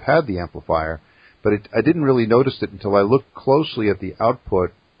 since I've had the amplifier. But I didn't really notice it until I looked closely at the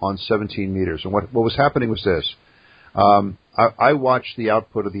output on 17 meters. And what was happening was this. I watched the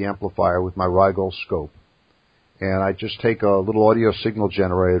output of the amplifier with my Rigol scope. And I just take a little audio signal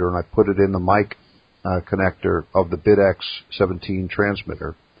generator and I put it in the mic connector of the BitX 17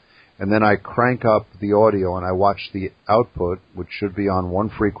 transmitter. And then I crank up the audio and I watch the output, which should be on one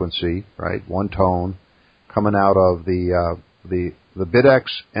frequency, right, one tone, coming out of the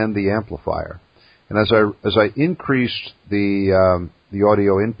BitX and the amplifier. And as I increased the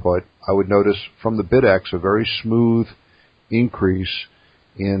audio input, I would notice from the BitX a very smooth increase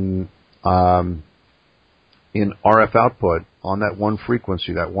in RF output on that one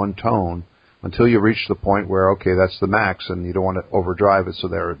frequency, that one tone, until you reach the point where, okay, that's the max, and you don't want to overdrive it, so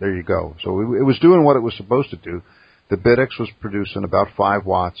there you go. So it was doing what it was supposed to do. The BitX was producing about 5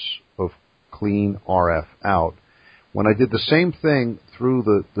 watts of clean RF out. When I did the same thing through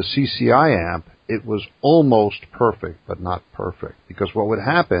the CCI amp, it was almost perfect, but not perfect. Because what would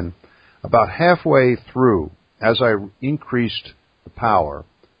happen, about halfway through, as I increased the power,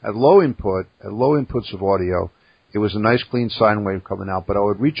 at low inputs of audio, it was a nice clean sine wave coming out, but I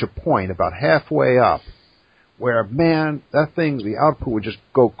would reach a point about halfway up where, man, that thing, the output would just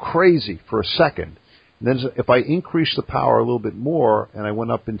go crazy for a second. And then if I increased the power a little bit more and I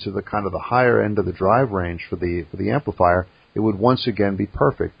went up into the kind of the higher end of the drive range for the amplifier, it would once again be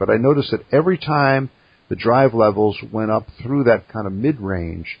perfect. But I noticed that every time the drive levels went up through that kind of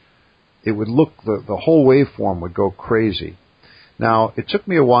mid-range, it would look, the whole waveform would go crazy. Now, it took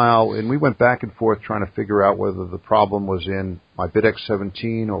me a while, and we went back and forth trying to figure out whether the problem was in my BitX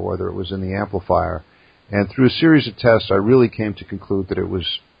 17 or whether it was in the amplifier. And through a series of tests, I really came to conclude that it was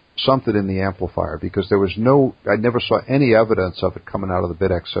something in the amplifier because I never saw any evidence of it coming out of the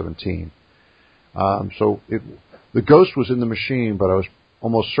BitX 17. The ghost was in the machine, but I was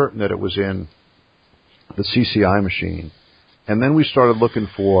almost certain that it was in the CCI machine. And then we started looking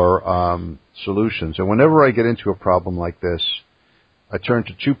for solutions. And whenever I get into a problem like this, I turn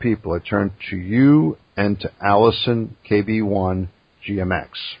to 2 people. I turn to you and to Allison KB1 GMX.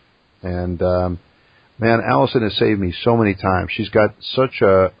 And, man, Allison has saved me so many times. She's got such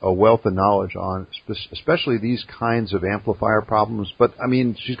a wealth of knowledge on especially these kinds of amplifier problems. But, I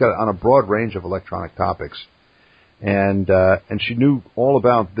mean, she's got on a broad range of electronic topics. And she knew all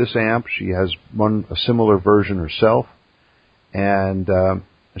about this amp. She has run a similar version herself. And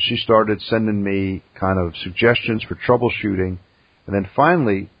she started sending me kind of suggestions for troubleshooting. And then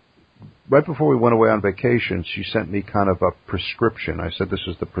finally, right before we went away on vacation, she sent me kind of a prescription. I said, this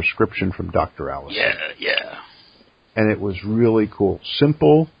is the prescription from Dr. Allison. Yeah. And it was really cool.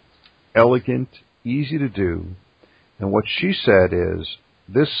 Simple, elegant, easy to do. And what she said is,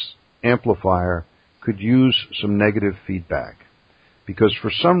 this amplifier could use some negative feedback. Because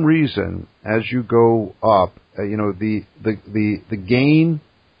for some reason, as you go up, the gain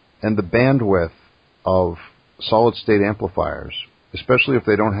and the bandwidth of solid-state amplifiers especially if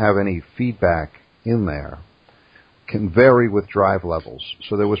they don't have any feedback in there, can vary with drive levels.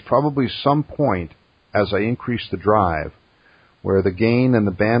 So there was probably some point as I increased the drive where the gain and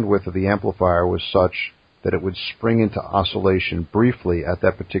the bandwidth of the amplifier was such that it would spring into oscillation briefly at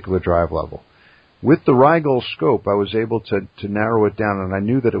that particular drive level. With the Rigol scope, I was able to narrow it down, and I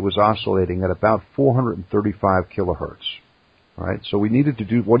knew that it was oscillating at about 435 kilohertz. All right, so we needed to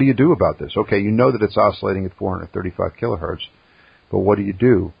do, what do you do about this? Okay, you know that it's oscillating at 435 kilohertz, but what do you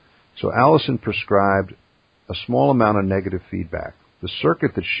do? So Allison prescribed a small amount of negative feedback. The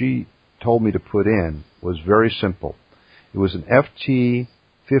circuit that she told me to put in was very simple. It was an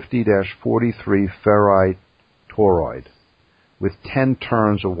FT50-43 ferrite toroid with 10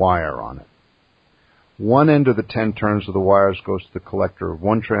 turns of wire on it. One end of the 10 turns of the wires goes to the collector of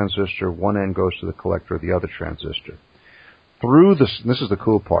one transistor, one end goes to the collector of the other transistor. This is the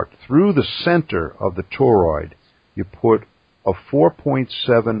cool part, through the center of the toroid, you put a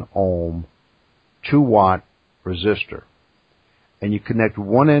 4.7 ohm 2-watt resistor, and you connect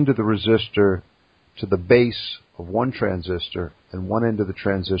one end of the resistor to the base of one transistor and one end of the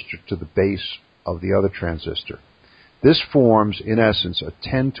transistor to the base of the other transistor. This forms, in essence, a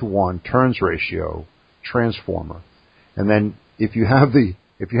 10-to-1 turns ratio transformer. And then if you have the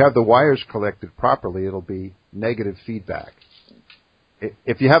wires collected properly, it'll be negative feedback.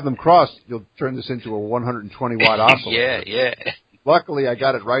 If you have them crossed, you'll turn this into a 120-watt oscillator. Yeah. Luckily, I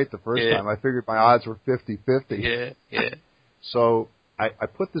got it right the first time. I figured my odds were 50-50. Yeah. So I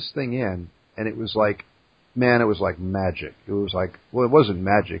put this thing in, and it was like, man, it was like magic. It was like, well, it wasn't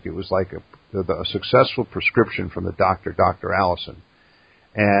magic. It was like a successful prescription from the doctor, Dr. Allison.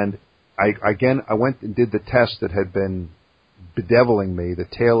 And I went and did the test that had been bedeviling me, the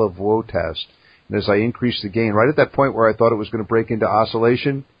tail of woe test. And as I increased the gain, right at that point where I thought it was going to break into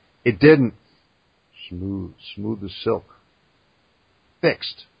oscillation, it didn't. Smooth as silk.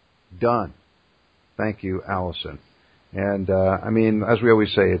 Fixed. Done. Thank you, Allison. And, as we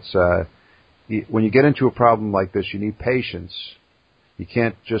always say, it's when you get into a problem like this, you need patience. You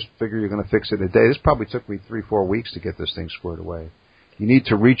can't just figure you're going to fix it in a day. This probably took me 3-4 weeks to get this thing squared away. You need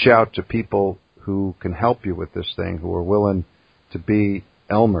to reach out to people who can help you with this thing, who are willing to be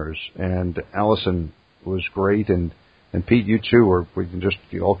Elmers. And Allison was great, and Pete, you too, or we can just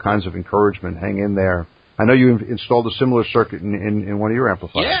get all kinds of encouragement. Hang in there. I know you installed a similar circuit in one of your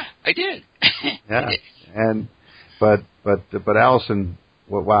amplifiers. Yeah, I did. Yeah, but Allison,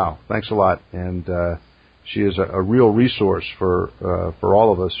 well, wow, thanks a lot, and she is a real resource for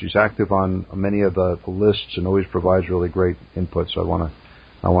all of us. She's active on many of the lists and always provides really great input. So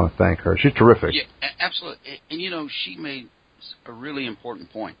I want to thank her. She's terrific. Yeah, absolutely. And she made a really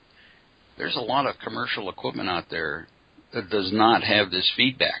important point. There's a lot of commercial equipment out there that does not have this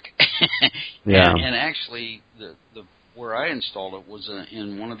feedback. Yeah. And actually, the where I installed it was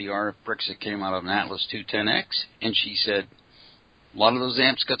in one of the RF bricks that came out of an Atlas 210X, and she said a lot of those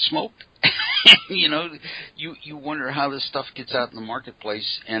amps got smoked. You wonder how this stuff gets out in the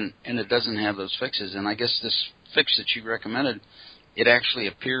marketplace, and it doesn't have those fixes. And I guess this fix that you recommended, it actually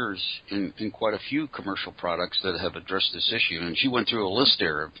appears in quite a few commercial products that have addressed this issue. And she went through a list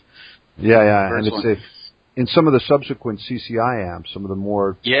there of and it's in some of the subsequent CCI amps, some of the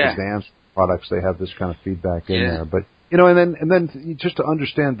more advanced products, they have this kind of feedback in there. But and then just to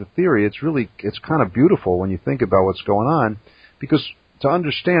understand the theory, it's kind of beautiful when you think about what's going on, because to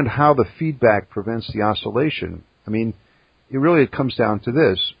understand how the feedback prevents the oscillation, it comes down to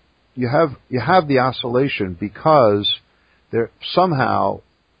this: you have the oscillation because there somehow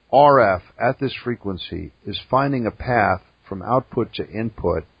RF at this frequency is finding a path from output to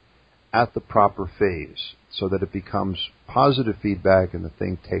input at the proper phase, so that it becomes positive feedback and the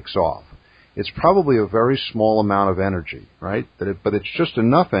thing takes off. It's probably a very small amount of energy, right? But it's just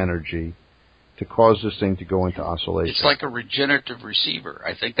enough energy to cause this thing to go into oscillation. It's like a regenerative receiver.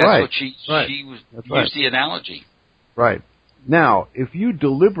 I think that's what she used the analogy. Right. Now, if you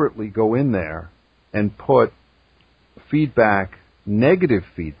deliberately go in there and put feedback, negative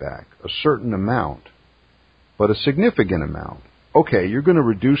feedback, a certain amount, but a significant amount, okay, you're going to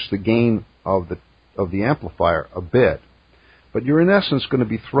reduce the gain of the amplifier a bit, but you're in essence going to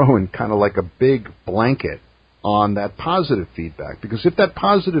be throwing kind of like a big blanket on that positive feedback, because if that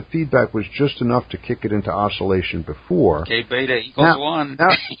positive feedback was just enough to kick it into oscillation before, K beta equals 1.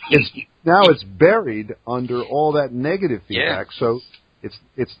 Now it's buried under all that negative feedback, so it's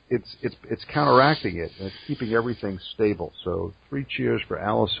counteracting it and it's keeping everything stable. So 3 cheers for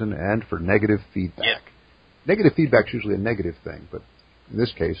Allison and for negative feedback. Yeah. Negative feedback is usually a negative thing, but in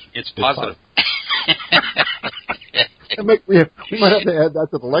this case, it's positive. We might have to add that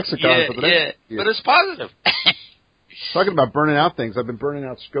to the lexicon for the next year. But it's positive. Talking about burning out things, I've been burning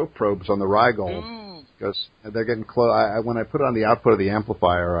out scope probes on the Rygold because they're getting close. When I put on the output of the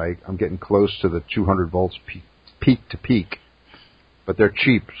amplifier, I'm getting close to the 200 volts peak to peak. But they're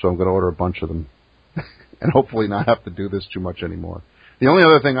cheap, so I'm going to order a bunch of them and hopefully not have to do this too much anymore. The only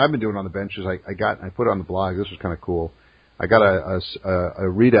other thing I've been doing on the bench is I put on the blog. This was kind of cool. I got a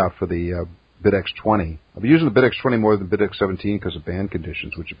readout for the BitX20. I've been using the BitX20 more than BitX17 because of band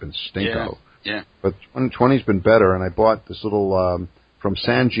conditions, which have been stinko. Yeah. But 20's been better, and I bought this little from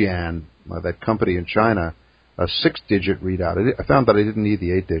Sanjian, that company in China, a 6-digit readout. I found that I didn't need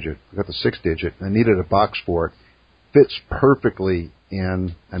the 8-digit. I got the 6-digit, and I needed a box for it. Fits perfectly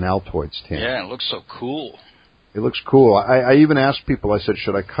in an Altoids tin. Yeah, it looks so cool. It looks cool. I even asked people, I said,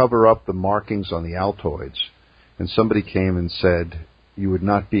 should I cover up the markings on the Altoids? And somebody came and said, you would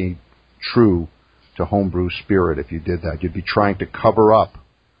not be true to homebrew spirit if you did that. You'd be trying to cover up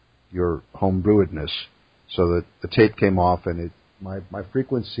your homebrewedness. So that the tape came off, and my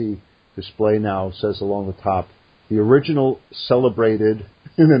frequency display now says along the top, the original celebrated,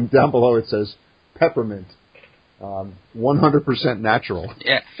 and then down below it says peppermint, 100% natural.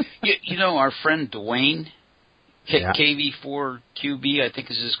 Yeah. You know, our friend Dwayne, KV4QB, I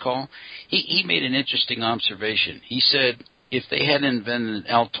think is his call, he made an interesting observation. He said, if they hadn't invented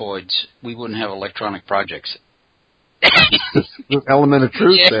Altoids, we wouldn't have electronic projects. There's an element of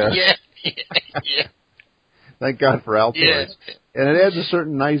truth there. Yeah. Thank God for Altoids. Yeah. And it adds a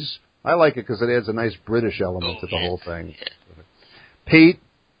certain nice, I like it because it adds a nice British element to the whole thing. Yeah. Pete,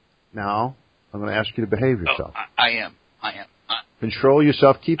 now I'm going to ask you to behave yourself. I am. Control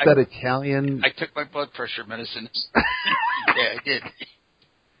yourself. Keep that Italian. I took my blood pressure medicine. Yeah, I did.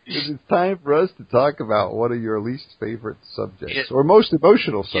 It's time for us to talk about one of your least favorite subjects, or most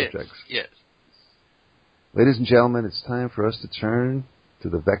emotional subjects. Yes. Ladies and gentlemen, it's time for us to turn to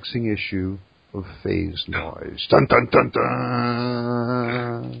the vexing issue of phase noise. Dun, dun, dun,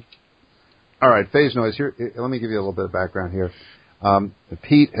 dun. All right, phase noise. Here, let me give you a little bit of background here.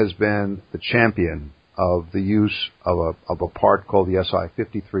 Pete has been the champion of the use of a part called the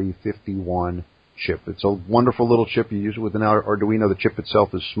SI5351 chip. It's a wonderful little chip. You use it with an Arduino. The chip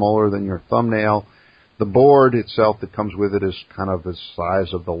itself is smaller than your thumbnail. The board itself that comes with it is kind of the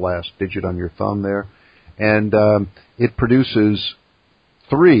size of the last digit on your thumb there. And it produces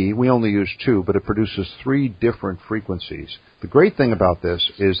 3, we only use 2, but it produces 3 different frequencies. The great thing about this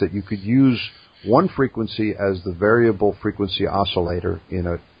is that you could use one frequency as the variable frequency oscillator in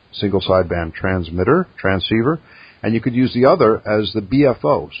a single sideband transceiver, and you could use the other as the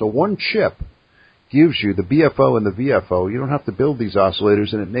BFO. So one chip gives you the BFO and the VFO. You don't have to build these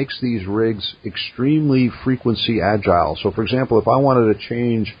oscillators, and it makes these rigs extremely frequency agile. So, for example, if I wanted to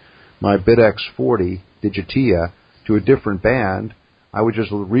change my BitX40 Digitia to a different band, I would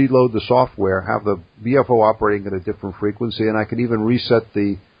just reload the software, have the VFO operating at a different frequency, and I could even reset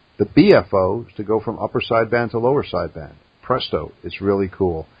the BFOs to go from upper sideband to lower sideband. Presto. It's really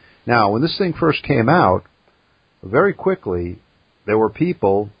cool. Now, when this thing first came out, very quickly, there were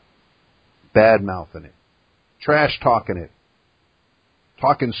people bad-mouthing it, trash-talking it,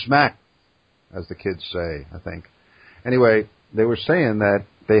 talking smack, as the kids say, I think. Anyway, they were saying that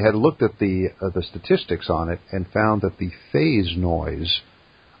they had looked at the statistics on it and found that the phase noise,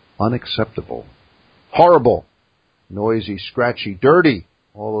 unacceptable, horrible, noisy, scratchy, dirty,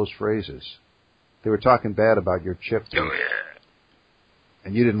 all those phrases. They were talking bad about your chip. Oh, yeah.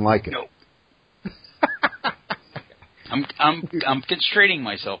 And you didn't like it. Nope. I'm constraining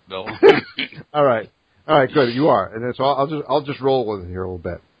myself, Bill. All right, good. You are, and so I'll just roll with it here a little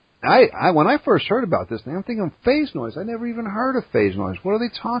bit. When I first heard about this thing, I'm thinking phase noise. I never even heard of phase noise. What are they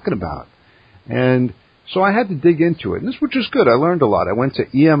talking about? And so I had to dig into it, and which is good. I learned a lot. I went to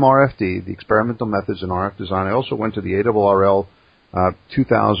EMRFD, the Experimental Methods in RF Design. I also went to the ARRL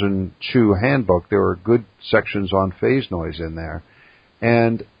 2002 handbook. There were good sections on phase noise in there.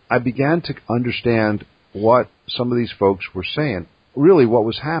 And I began to understand what some of these folks were saying. Really what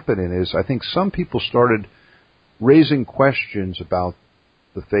was happening is I think some people started raising questions about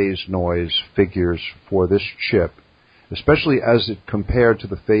the phase noise figures for this chip, especially as it compared to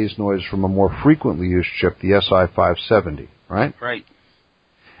the phase noise from a more frequently used chip, the SI570, right? Right.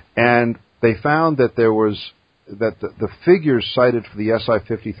 And they found that the figures cited for the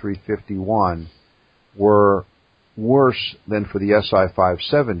SI5351 were worse than for the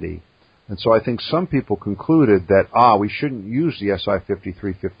SI570. And so I think some people concluded that, we shouldn't use the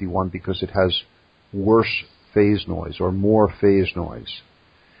SI5351 because it has worse phase noise or more phase noise.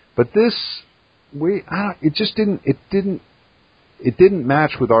 But it didn't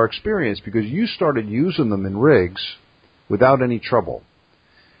match with our experience because you started using them in rigs without any trouble.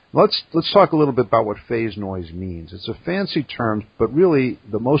 Let's talk a little bit about what phase noise means. It's a fancy term, but really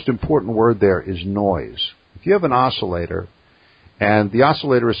the most important word there is noise. If you have an oscillator, and the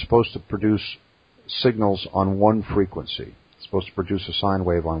oscillator is supposed to produce signals on one frequency, it's supposed to produce a sine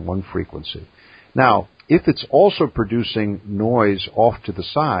wave on one frequency. Now, if it's also producing noise off to the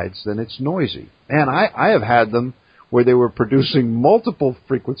sides, then it's noisy. And I have had them where they were producing multiple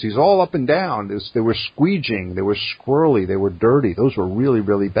frequencies all up and down. They were squeeging, they were squirrely, they were dirty. Those were really,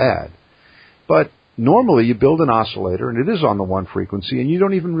 really bad. But normally you build an oscillator, and it is on the one frequency, and you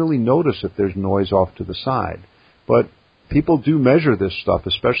don't even really notice if there's noise off to the side. But people do measure this stuff,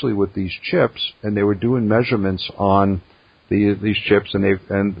 especially with these chips, and they were doing measurements on these chips,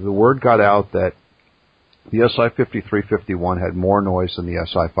 and the word got out that the SI5351 had more noise than the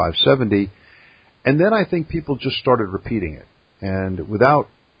SI570, and then I think people just started repeating it, and without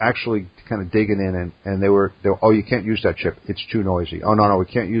actually kind of digging in, and they were oh, you can't use that chip, it's too noisy. Oh, no, we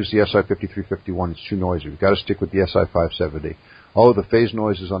can't use the SI5351, it's too noisy. We've got to stick with the SI570. Oh, the phase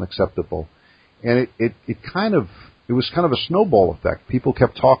noise is unacceptable. And it was kind of a snowball effect. People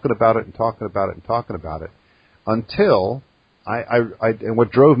kept talking about it and talking about it and talking about it until and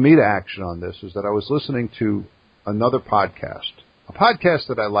what drove me to action on this is that I was listening to another podcast, a podcast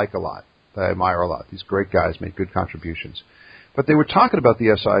that I like a lot, that I admire a lot. These great guys make good contributions. But they were talking about the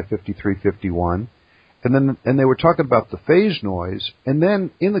SI5351, and they were talking about the phase noise, and then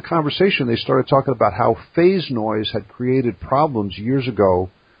in the conversation they started talking about how phase noise had created problems years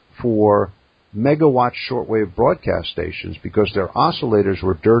ago for megawatt shortwave broadcast stations because their oscillators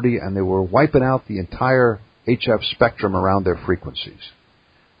were dirty and they were wiping out the entire HF spectrum around their frequencies.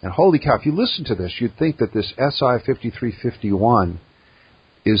 And holy cow, if you listen to this, you'd think that this SI5351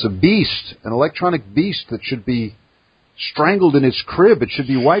 is a beast, an electronic beast that should be strangled in its crib. It should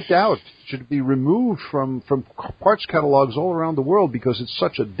be wiped out. It should be removed from parts catalogs all around the world because it's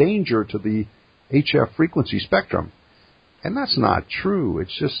such a danger to the HF frequency spectrum. And that's not true.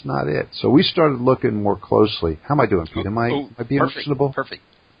 It's just not it. So we started looking more closely. How am I doing, Pete? Am I being reasonable? Perfect.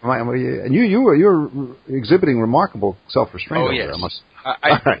 And you're exhibiting remarkable self-restraint over there.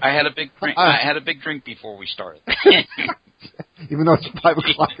 I had a big drink. I had a big drink before we started. Even though it's 5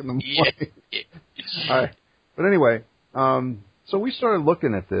 o'clock in the morning. Yeah. All right. But anyway, so we started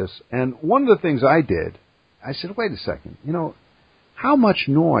looking at this, and one of the things I did, I said, wait a second, how much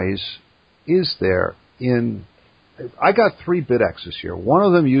noise is there in... I got 3 BitXs here. One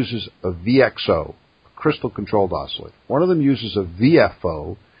of them uses a VXO, a crystal-controlled oscillator. One of them uses a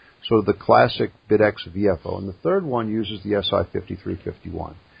VFO, sort of the classic BitX VFO, and the third one uses the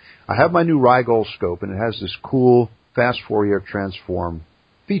SI5351. I have my new Rigol scope, and it has this cool fast Fourier transform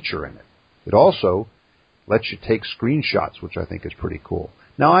feature in it. It also lets you take screenshots, which I think is pretty cool.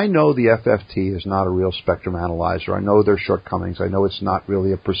 Now, I know the FFT is not a real spectrum analyzer. I know their shortcomings. I know it's not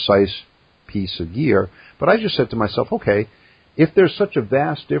really a precise piece of gear. But I just said to myself, okay, if there's such a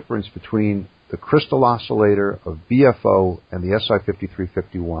vast difference between the crystal oscillator of BFO and the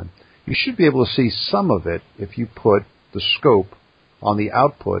SI5351, you should be able to see some of it if you put the scope on the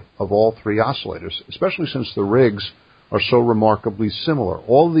output of all 3 oscillators, especially since the rigs are so remarkably similar.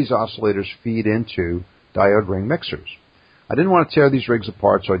 All of these oscillators feed into diode ring mixers. I didn't want to tear these rigs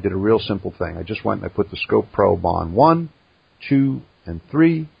apart, so I did a real simple thing. I just went and I put the scope probe on 1, 2, and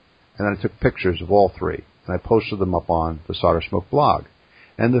 3, and then I took pictures of all 3, and I posted them up on the Solder Smoke blog.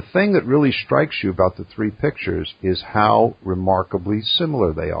 And the thing that really strikes you about the 3 pictures is how remarkably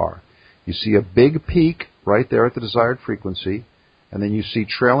similar they are. You see a big peak right there at the desired frequency, and then you see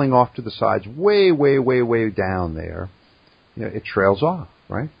trailing off to the sides way, way, way, way down there. It trails off,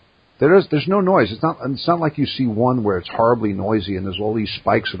 right? There's no noise. It's not like you see one where it's horribly noisy and there's all these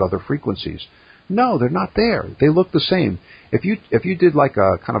spikes at other frequencies. No, they're not there. They look the same. If you did like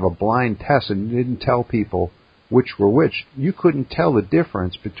a kind of a blind test and you didn't tell people which were which, you couldn't tell the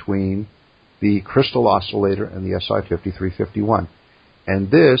difference between the crystal oscillator and the SI5351.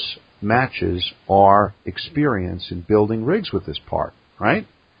 And this matches our experience in building rigs with this part, right?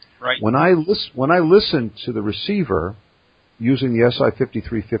 Right. When I listen to the receiver using the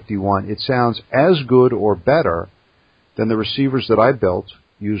SI5351, it sounds as good or better than the receivers that I built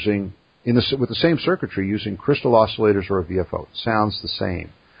using with the same circuitry using crystal oscillators or a VFO. It sounds the same.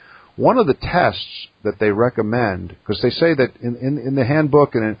 One of the tests that they recommend, because they say that in the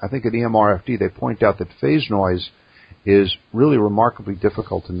handbook and I think at EMRFD, they point out that phase noise is really remarkably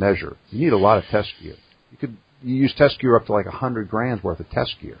difficult to measure. You need a lot of test gear. You use test gear up to like $100,000 worth of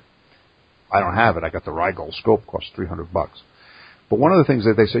test gear. I don't have it. I got the Rigol scope, cost $300. But one of the things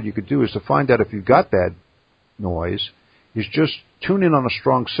that they said you could do is to find out if you've got bad noise is just tune in on a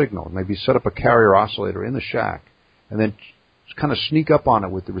strong signal. Maybe set up a carrier oscillator in the shack and then kind of sneak up on it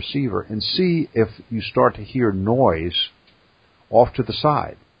with the receiver and see if you start to hear noise off to the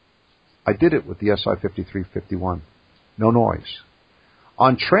side. I did it with the SI-5351. No noise.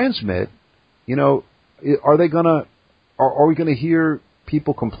 On transmit, are we going to hear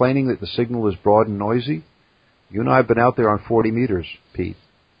people complaining that the signal is broad and noisy? You and I have been out there on 40 meters, Pete,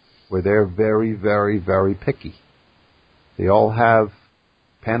 where they're very, very, very picky. They all have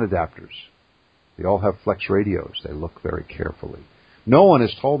pan adapters. They all have flex radios. They look very carefully. No one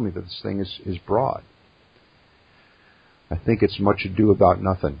has told me that this thing is broad. I think it's much ado about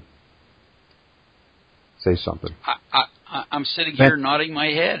nothing. Say something. I'm sitting here nodding my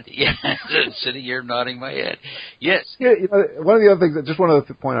head. Yeah, sitting here nodding my head. Yes. Yeah, one of the other things, just one other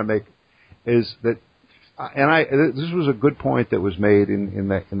point I make is that, this was a good point that was made in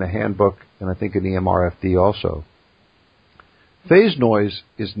the handbook, and I think in the MRFD also. Phase noise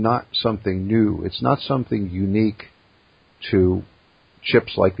is not something new. It's not something unique to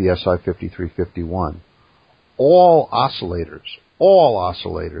chips like the SI-5351. All oscillators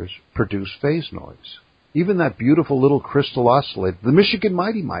produce phase noise. Even that beautiful little crystal oscillator, the Michigan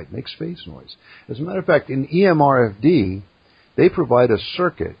Mighty Mite, makes phase noise. As a matter of fact, in EMRFD, they provide a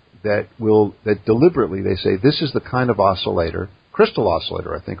circuit that deliberately, they say, this is the kind of oscillator, crystal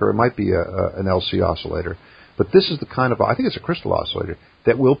oscillator, I think, or it might be an LC oscillator, but this is the kind of, I think it's a crystal oscillator,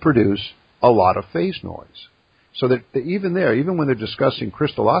 that will produce a lot of phase noise. So that even when they're discussing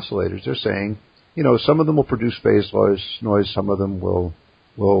crystal oscillators, they're saying, some of them will produce phase noise, some of them will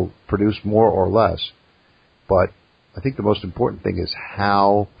produce more or less. But I think the most important thing is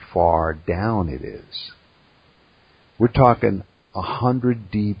how far down it is. We're talking 100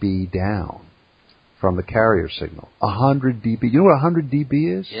 dB down from the carrier signal. 100 dB. You know what 100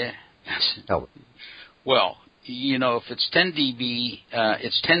 dB is? Yeah. Hell. Well, if it's 10 dB,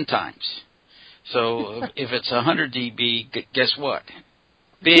 it's 10 times. So if it's 100 dB, guess what?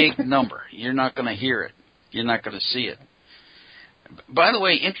 Big number. You're not going to hear it. You're not going to see it. By the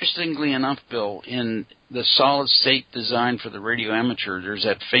way, interestingly enough, Bill, in the solid-state design for the radio amateur, there's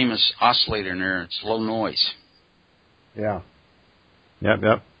that famous oscillator in there. It's low noise. Yeah.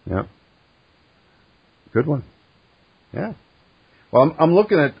 Yep. Good one. Yeah. Well, I'm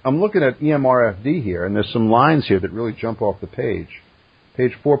looking at EMRFD here, and there's some lines here that really jump off the page.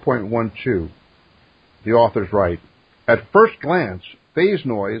 Page 4.12. The author's right. At first glance, phase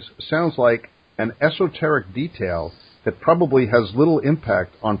noise sounds like an esoteric detail that probably has little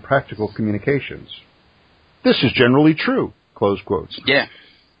impact on practical communications. This is generally true, close quotes. Yeah.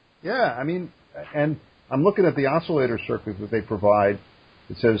 Yeah, and I'm looking at the oscillator circuit that they provide.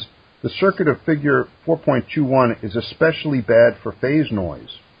 It says, the circuit of figure 4.21 is especially bad for phase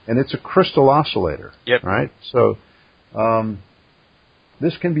noise, and it's a crystal oscillator. Yep. Right? So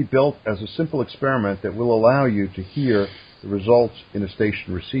this can be built as a simple experiment that will allow you to hear the results in a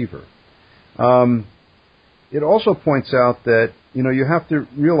station receiver. It also points out that, you have to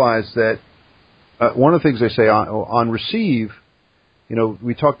realize that one of the things they say on receive,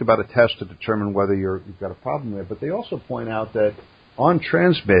 we talked about a test to determine whether you've got a problem there, but they also point out that on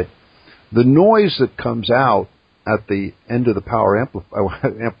transmit, the noise that comes out at the end of the power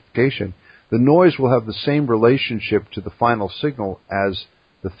amplification, the noise will have the same relationship to the final signal as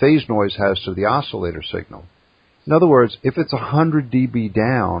the phase noise has to the oscillator signal. In other words, if it's 100 dB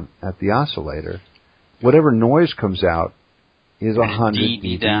down at the oscillator, whatever noise comes out is 100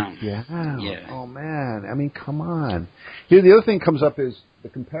 dB down. Yeah. Oh, man. Come on. Here, the other thing comes up is the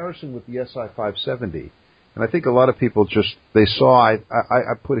comparison with the SI-570. And I think a lot of people they saw, I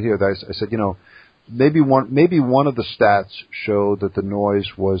put it here, I said, maybe one of the stats showed that the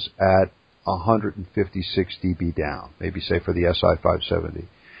noise was at 156 dB down, maybe say for the SI-570.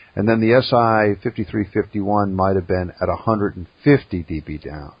 And then the SI-5351 might have been at 150 dB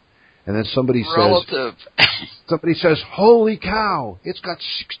down. And then somebody says, holy cow, it's got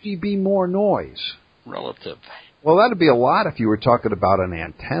 6 dB more noise. Relative. Well, that'd be a lot if you were talking about an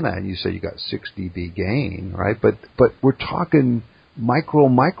antenna and you say you got 6 dB gain, right? But we're talking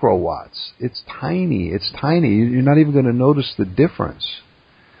microwatts. It's tiny. You're not even going to notice the difference.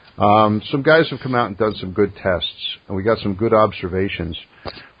 Some guys have come out and done some good tests, and we got some good observations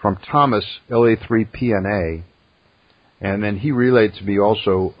from Thomas, LA3PNA, and then he relayed to me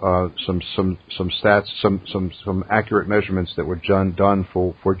also some stats, some accurate measurements that were done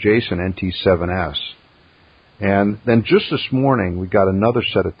for Jason NT7S. And then just this morning, we got another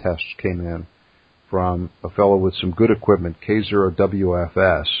set of tests came in from a fellow with some good equipment,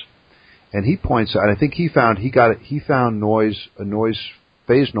 K0WFS, and he points out, and I think he found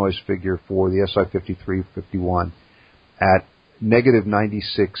phase noise figure for the SI-5351 at negative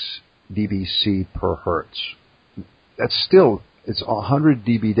 96 dBc per hertz. that's still, it's 100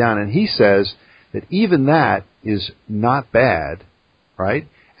 dB down. And he says that even that is not bad, right?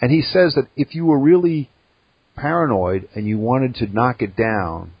 And he says that if you were really paranoid and you wanted to knock it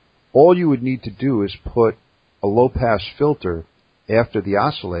down, all you would need to do is put a low-pass filter after the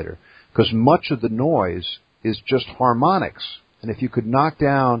oscillator, because much of the noise is just harmonics. And if you could knock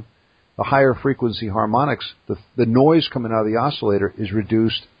down the higher frequency harmonics, the noise coming out of the oscillator is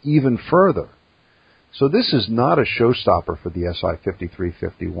reduced even further. So this is not a showstopper for the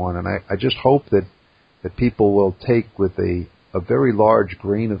SI-5351, and I just hope that people will take with a very large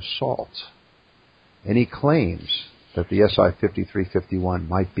grain of salt any claims that the SI-5351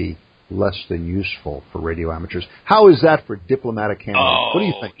 might be less than useful for radio amateurs. How is that for diplomatic handling? Oh, what do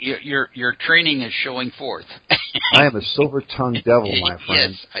you think? Your training is showing forth. I am a silver-tongued devil, my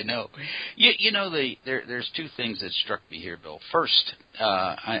friend. Yes, I know. You know, there's two things that struck me here, Bill. First,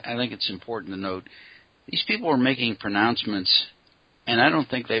 I think it's important to note these people are making pronouncements, and I don't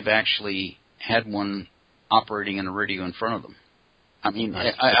think they've actually had one operating in a radio in front of them. I mean,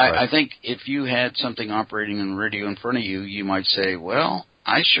 I think if you had something operating in a radio in front of you, you might say, well,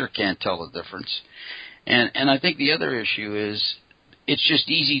 I sure can't tell the difference. And I think the other issue is it's just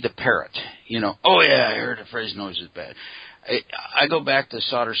easy to parrot. You know, oh, yeah, I heard a phase noise is bad. I go back to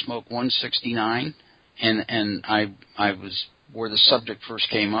Solder Smoke 169, and I was where the subject first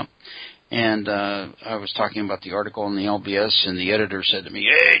came up. And I was talking about the article in the LBS, and the editor said to me,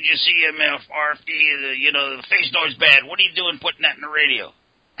 hey, did you see RFD, the phase noise bad. What are you doing putting that in the radio?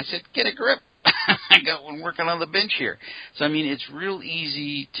 I said, get a grip. I got one working on the bench here. So, I mean, it's real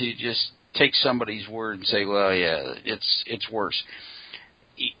easy to just take somebody's word and say, well, yeah, it's worse.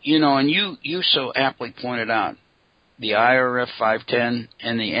 You know, and you so aptly pointed out the IRF 510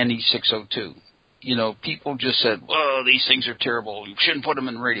 and the NE 602. You know, people just said, whoa, these things are terrible. You shouldn't put them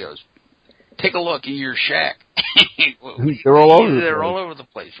in radios. Take a look in your shack. They're all over the place. They're all over the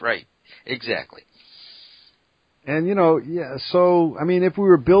place, right. Exactly. And, you know, yeah, so, I mean, if we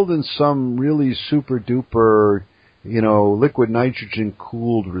were building some really super-duper, you know, liquid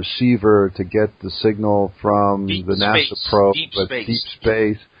nitrogen-cooled receiver to get the signal from the NASA probe, deep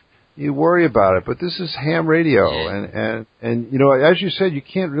space, you worry about it. But this is ham radio, yeah. and you know, as you said, you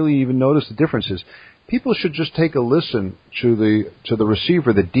can't really even notice the differences. People should just take a listen to the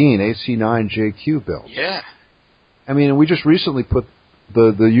receiver that Dean AC9JQ built. Yeah. I mean, we just recently put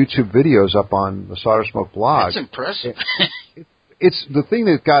the YouTube videos up on the Solder Smoke blog. That's impressive. It's the thing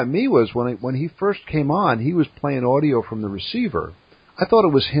that got me was when he first came on, he was playing audio from the receiver. I thought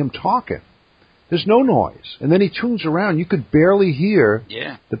it was him talking. There's no noise. And then he tunes around. You could barely hear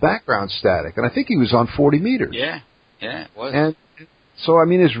the background static. And I think he was on 40 meters. Yeah, it was. And so, I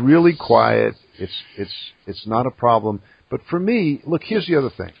mean, it's really quiet. It's not a problem. But for me, look, here's the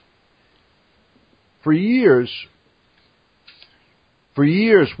other thing. For years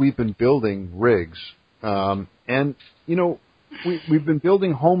we've been building rigs, and you know, we've been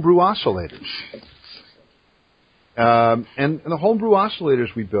building homebrew oscillators. And the homebrew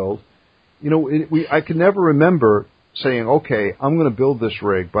oscillators we build, you know, I can never remember saying, okay, I'm going to build this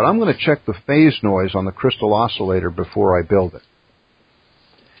rig, but I'm going to check the phase noise on the crystal oscillator before I build it.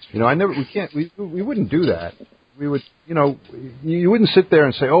 You know, we wouldn't do that. We would, you know, you wouldn't sit there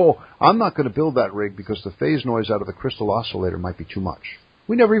and say, oh, I'm not going to build that rig because the phase noise out of the crystal oscillator might be too much.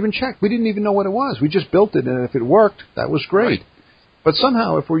 We never even checked. We didn't even know what it was. We just built it, and if it worked, that was great. Right. But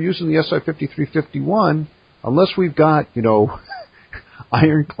somehow, if we're using the SI-5351, unless we've got, you know,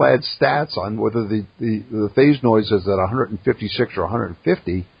 ironclad stats on whether the phase noise is at 156 or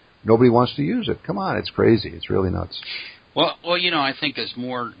 150, nobody wants to use it. Come on, it's crazy. It's really nuts. Well, you know, I think as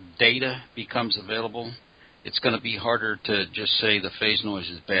more data becomes available, it's going to be harder to just say the phase noise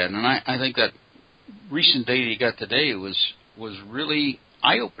is bad. And I think that recent data you got today was really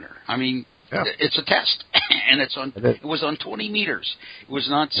eye-opener. I mean, it's a test, and it was on 20 meters. It was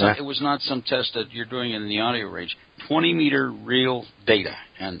not some test that you're doing in the audio range. 20-meter real data,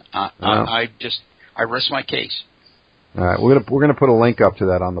 and I rest my case. All right, we're gonna put a link up to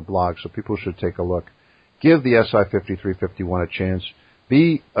that on the blog, so people should take a look. Give the SI-5351 a chance.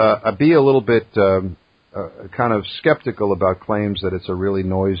 Be a little bit kind of skeptical about claims that it's a really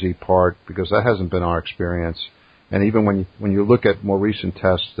noisy part, because that hasn't been our experience. And even when you look at more recent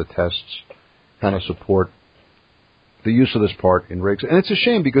tests, the tests kind of support the use of this part in rigs. And it's a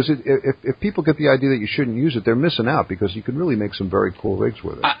shame, because if people get the idea that you shouldn't use it, they're missing out, because you can really make some very cool rigs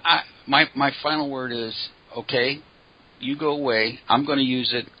with it. My final word is, okay, you go away. I'm going to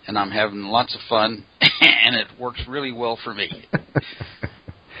use it, and I'm having lots of fun, and it works really well for me.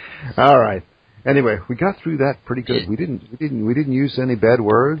 All right. Anyway, we got through that pretty good. We didn't use any bad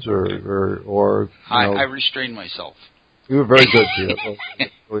words or I restrained myself. You were very good, Peter.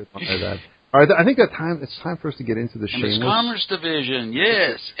 Really admire that. All right, I think it's time for us to get into the shameless. Commerce Division,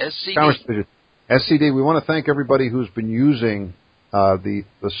 yes, SCD. Commerce Division. SCD, we want to thank everybody who's been using the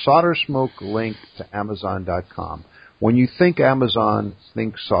Solder Smoke link to Amazon.com. When you think Amazon,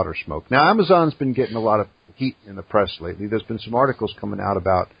 think Solder Smoke. Now, Amazon's been getting a lot of heat in the press lately. There's been some articles coming out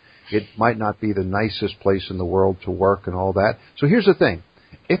about it might not be the nicest place in the world to work and all that. So here's the thing.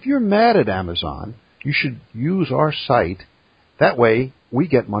 If you're mad at Amazon, you should use our site. That way, we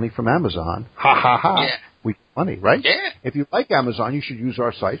get money from Amazon. Ha, ha, ha. Yeah. We get money, right? Yeah. If you like Amazon, you should use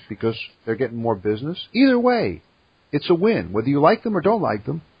our site because they're getting more business. Either way, it's a win. Whether you like them or don't like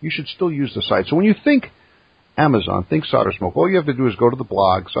them, you should still use the site. So when you think Amazon, think Solder Smoke. All you have to do is go to the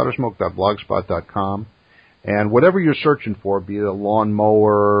blog, soldersmoke.blogspot.com, and whatever you're searching for, be it a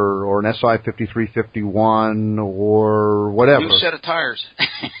lawnmower or an SI 5351 or whatever. New set of tires.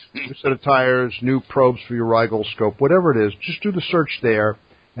 New set of tires, new probes for your Rigel scope, whatever it is, just do the search there,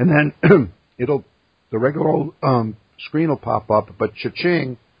 and then the regular old screen will pop up, but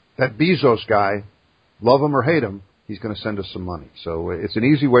cha-ching, that Bezos guy, love him or hate him, he's going to send us some money. So it's an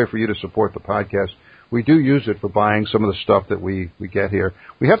easy way for you to support the podcast. We do use it for buying some of the stuff that we get here.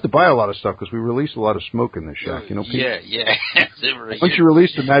 We have to buy a lot of stuff because we release a lot of smoke in this shack. You know, people, yeah. Once you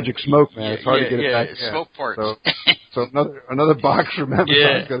release the magic smoke, man, it's hard to get it back. Smoke parts. So another box from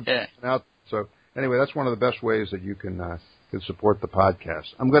Amazon is going to be out. So anyway, that's one of the best ways that you can support the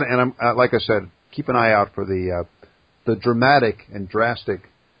podcast. I'm like I said, keep an eye out for the dramatic and drastic,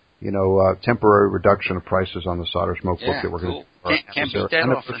 temporary reduction of prices on the Solder Smoke book that we're going to. Can't beat that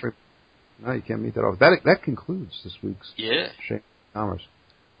offer. No, you can't meet that off. That concludes this week's Shameless Commerce.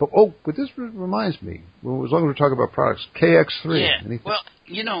 But this reminds me, as long as we're talking about products, KX3. Yeah. Anything? Well,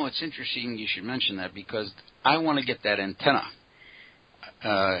 it's interesting you should mention that because I want to get that antenna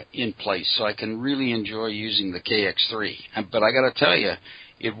in place so I can really enjoy using the KX3. But I got to tell you,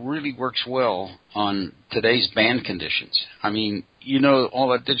 it really works well on today's band conditions. I mean, all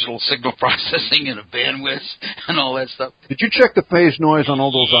that digital signal processing and the bandwidth and all that stuff. Did you check the phase noise on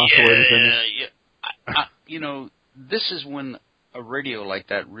all those oscillators? Yeah. This is when a radio like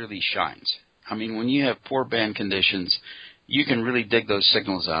that really shines. I mean, when you have poor band conditions, you can really dig those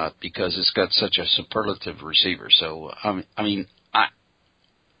signals out because it's got such a superlative receiver. So, I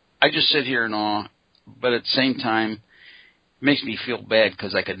just sit here in awe, but at the same time, makes me feel bad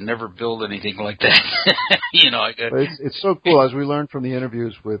because I could never build anything like that. It's so cool. As we learned from the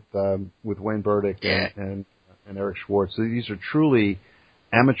interviews with Wayne Burdick and Eric Schwartz, these are truly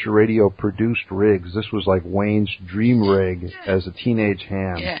amateur radio produced rigs. This was like Wayne's dream rig as a teenage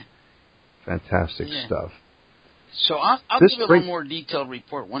ham. Yeah. Fantastic stuff. So I'll give you a little more detailed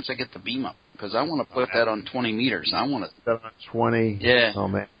report once I get the beam up because I want to put that on 20 meters. I want to that on 20. Yeah. Oh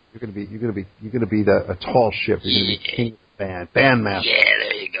man, you're gonna be a tall ship. You're gonna be king of the band master. Yeah,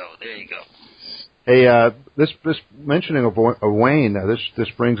 there you go. Hey, this mentioning of Wayne, this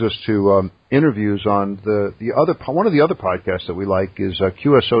brings us to interviews on one of the other podcasts that we like is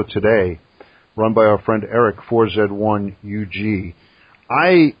QSO Today, run by our friend Eric 4Z1UG.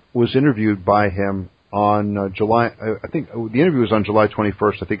 I was interviewed by him on July. I think the interview was on July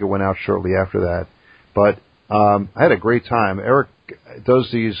 21st. I think it went out shortly after that. But I had a great time. Eric does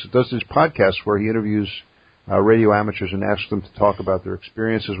these podcasts where he interviews radio amateurs and asks them to talk about their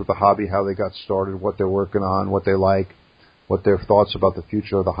experiences with the hobby, how they got started, what they're working on, what they like, what their thoughts about the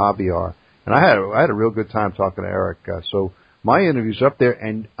future of the hobby are. And I had a real good time talking to Eric. So my interview's up there,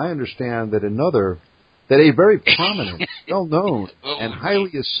 and I understand that a very prominent, well-known, and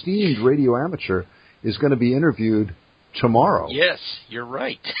highly esteemed radio amateur is going to be interviewed tomorrow. Yes, you're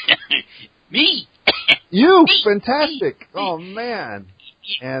right. Me. You, fantastic. Oh, man.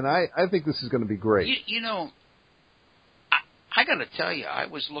 And I think this is going to be great. I got to tell you, I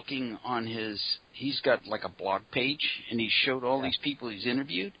was looking on he's got like a blog page, and he showed all these people he's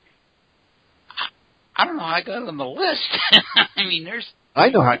interviewed. I don't know how I got on the list. I mean, I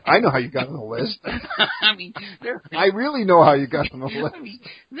know how you got on the list. I mean, I really know how you got on the list. I mean,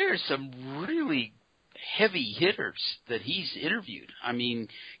 there's some really heavy hitters that he's interviewed. I mean,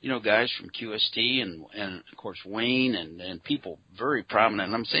 guys from QST and of course Wayne and people very prominent.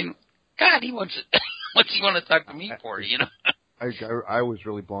 And I'm saying, God, what's he want to talk to me for? I was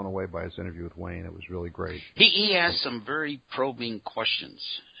really blown away by his interview with Wayne. It was really great. He asked some very probing questions.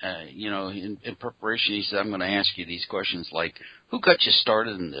 In preparation, he said, I'm going to ask you these questions like, who got you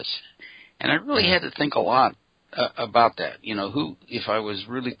started in this? And I really had to think a lot about that. Who, if I was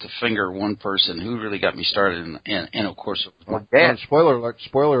really to finger one person, who really got me started? And of course, it was my dad. Spoiler alert.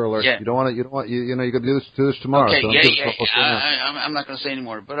 Yeah. You got to do this tomorrow. Okay, so I'm not going to say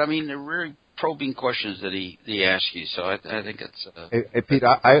anymore. But I mean, they're very probing questions that he asks you. So I think it's. Hey, Pete,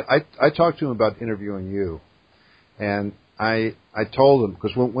 I talked to him about interviewing you, and I told him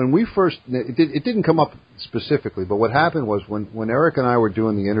because when we first it didn't come up specifically, but what happened was when Eric and I were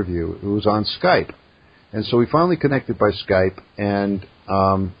doing the interview, it was on Skype, and so we finally connected by Skype, and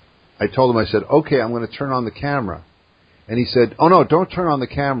I told him, I said, okay, I'm going to turn on the camera, and he said, oh no, don't turn on the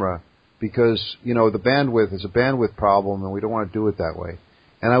camera because the bandwidth is a bandwidth problem, and we don't want to do it that way.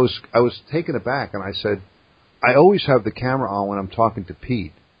 And I was taken aback, and I said, I always have the camera on when I'm talking to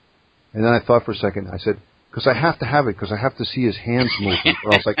Pete, and then I thought for a second, I said, because I have to have it, because I have to see his hands moving,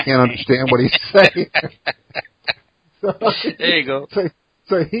 or else I can't understand what he's saying. So, there you go.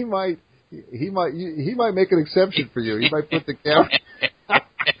 So he might make an exception for you. He might put the camera.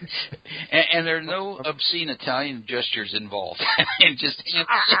 and there are no obscene Italian gestures involved.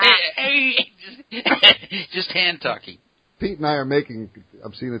 just hand talking. Pete and I are making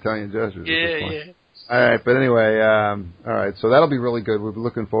obscene Italian gestures. Yeah. All right, but anyway, all right, so that'll be really good. We're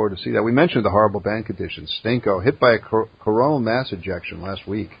looking forward to see that. We mentioned the horrible band conditions. Stenko hit by a coronal mass ejection last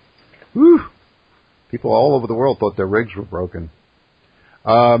week. Whew. People all over the world thought their rigs were broken.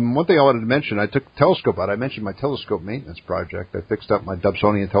 One thing I wanted to mention, I took the telescope out. I mentioned my telescope maintenance project. I fixed up my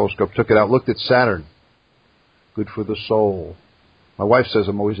Dobsonian telescope, took it out, looked at Saturn. Good for the soul. My wife says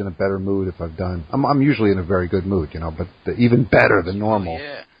I'm always in a better mood if I've done. I'm usually in a very good mood, but even better than normal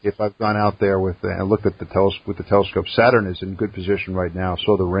if I've gone out there and looked at with the telescope. Saturn is in good position right now.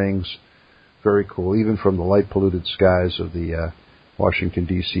 Saw the rings, very cool, even from the light polluted skies of the Washington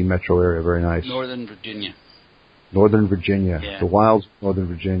D.C. metro area. Very nice. Northern Virginia, yeah. The wilds of Northern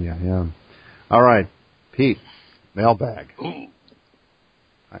Virginia. Yeah. All right, Pete, mailbag. Ooh.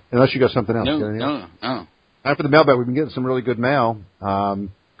 Unless you got something else. No. After the mailbag, we've been getting some really good mail.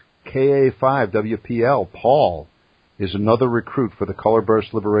 KA5WPL, Paul, is another recruit for the Color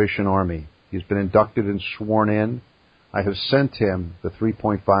Burst Liberation Army. He's been inducted and sworn in. I have sent him the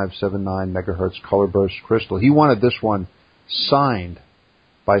 3.579 megahertz Color Burst crystal. He wanted this one signed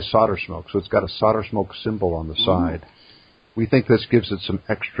by Solder Smoke, so it's got a Solder Smoke symbol on the side. We think this gives it some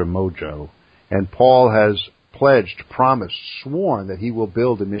extra mojo. And Paul has pledged, promised, sworn that he will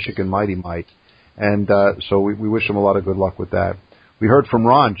build a Michigan Mighty Mite. And so we wish him a lot of good luck with that. We heard from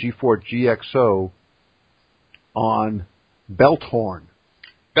Ron, G4 GXO, on Belthorn.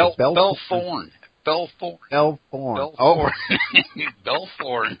 Belthorn. Oh.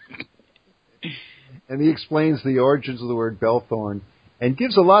 Belthorn. And he explains the origins of the word Belthorn and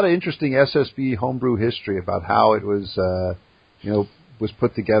gives a lot of interesting SSB homebrew history about how it was, was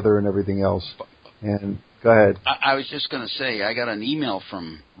put together and everything else. And go ahead. I was just going to say, I got an email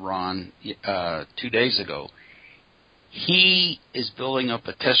from Ron 2 days ago. He is building up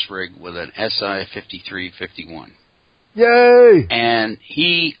a test rig with an SI-5351. Yay! And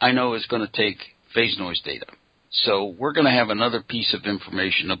I know, is going to take phase noise data. So we're going to have another piece of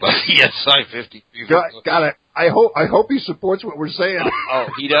information about the SI-5351. Got it. I hope he supports what we're saying. Oh,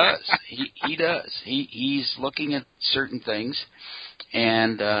 he does. He does. He's looking at certain things.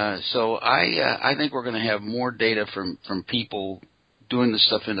 And so I think we're going to have more data from people doing this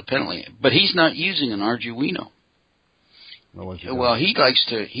stuff independently. But he's not using an Arduino. Well, he likes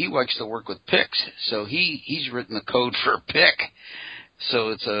to work with PICs. So he's written the code for a PIC.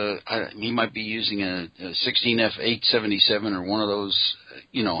 So he might be using a 16F877 or one of those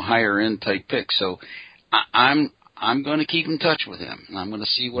higher end type PICs. So I'm going to keep in touch with him, and I'm going to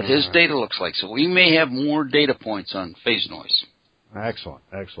see what his data looks like. So we may have more data points on phase noise. Excellent.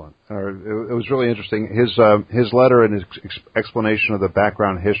 It was really interesting. His letter and his explanation of the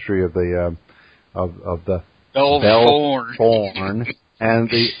background history of the Belthorn and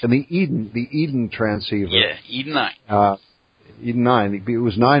the Eden transceiver. Yeah, Eden 9. Eden 9. It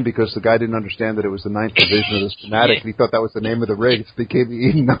was 9 because the guy didn't understand that it was the 9th division of the schematic. Yeah. He thought that was the name of the rig. It became the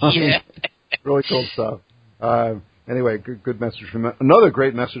Eden 9. Yeah. Really cool stuff. Anyway, good message from another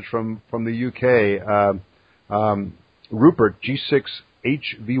great message from the UK. Rupert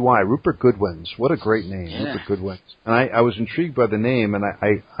G6HVY, Rupert Goodwins. What a great name, yeah. Rupert Goodwins. And I was intrigued by the name, and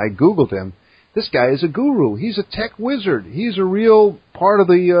I Googled him. This guy is a guru. He's a tech wizard. He's a real part of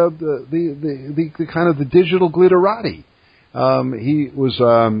the kind of the digital glitterati. He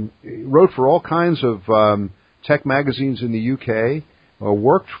wrote for all kinds of tech magazines in the UK.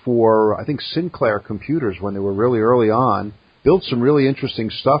 Worked for, I think, Sinclair Computers when they were really early on. Built some really interesting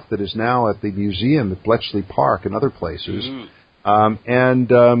stuff that is now at the museum at Bletchley Park and other places.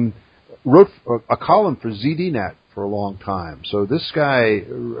 And wrote a column for ZDNet for a long time. So this guy,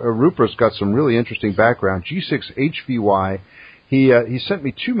 Rupert's got some really interesting background. G6HVY. he sent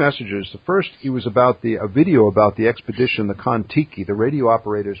me two messages. The first, it was about a video about the expedition, the Kon-Tiki, the radio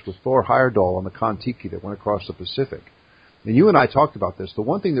operators with Thor Heyerdahl on the Kon-Tiki that went across the Pacific. And you and I talked about this. The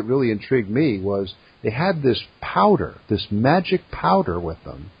one thing that really intrigued me was they had this powder, this magic powder with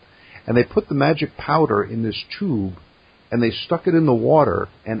them, and they put the magic powder in this tube, and they stuck it in the water,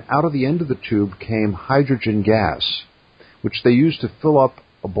 and out of the end of the tube came hydrogen gas, which they used to fill up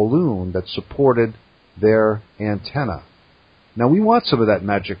a balloon that supported their antenna. Now, we want some of that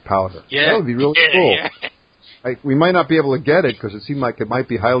magic powder. Yeah. That would be really cool. Yeah. We might not be able to get it because it seemed like it might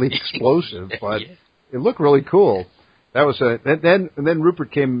be highly explosive, but it looked really cool. That was and then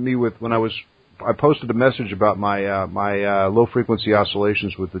Rupert came to me with I posted a message about my my low frequency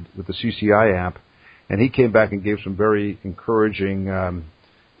oscillations with the CCI amp, and he came back and gave some very encouraging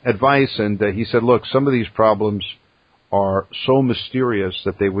advice. And he said, "Look, some of these problems are so mysterious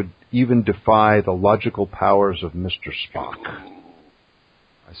that they would even defy the logical powers of Mr. Spock."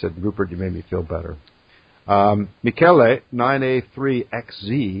 I said, "Rupert, you made me feel better." Michele,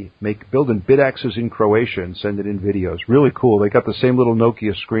 9A3XZ, building BitXs in Croatia and send it in videos. Really cool. They got the same little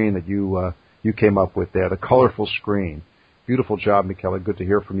Nokia screen that you came up with there, the colorful screen. Beautiful job, Michele. Good to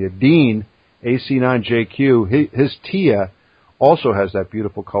hear from you. Dean, AC9JQ, his TIA also has that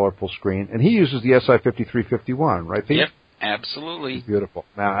beautiful colorful screen, and he uses the SI5351, right, Pete? Yep, absolutely. It's beautiful.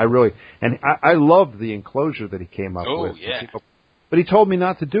 Now, I loved the enclosure that he came up with. Oh, yeah. But he told me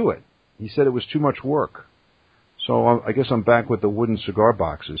not to do it. He said it was too much work. So I guess I'm back with the wooden cigar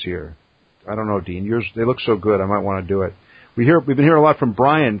boxes here. I don't know, Dean. They look so good. I might want to do it. We've been hearing a lot from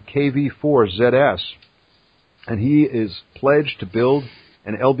Brian, KV4ZS, and he is pledged to build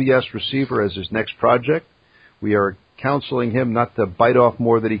an LBS receiver as his next project. We are counseling him not to bite off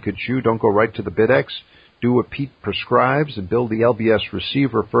more than he could chew. Don't go right to the BitX. Do what Pete prescribes and build the LBS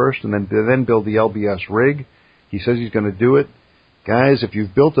receiver first, and then build the LBS rig. He says he's going to do it. Guys, if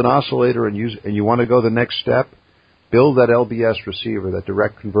you've built an oscillator and you want to go the next step, build that LBS receiver, that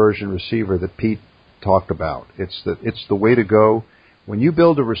direct conversion receiver that Pete talked about. It's the way to go. When you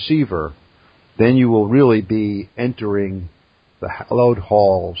build a receiver, then you will really be entering the hallowed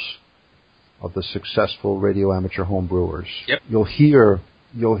halls of the successful radio amateur homebrewers. Yep. You'll hear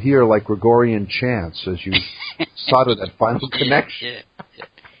like Gregorian chants as you solder that final connection. Yeah.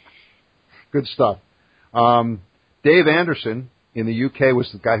 Good stuff. Dave Anderson in the UK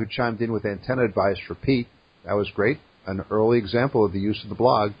was the guy who chimed in with antenna advice for Pete. That was great. An early example of the use of the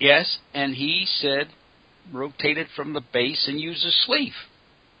blog. Yes, and he said rotate it from the base and use a sleeve.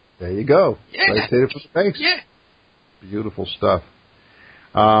 There you go. Yeah. Rotate it from the base. Yeah. Beautiful stuff.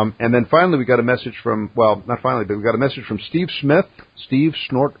 And then finally we got a message from, well, not finally, but we got a message from Steve Smith, Steve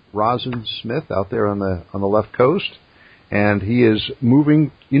Snort Rosin Smith out there on the left coast. And he is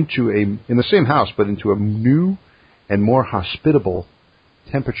moving in the same house, but into a new and more hospitable,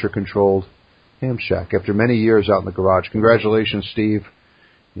 temperature-controlled ham shack after many years out in the garage. Congratulations, Steve.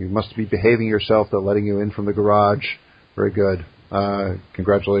 You must be behaving yourself. They're letting you in from the garage. Very good.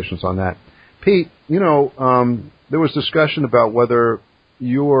 Congratulations on that. Pete, there was discussion about whether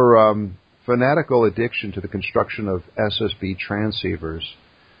your fanatical addiction to the construction of SSB transceivers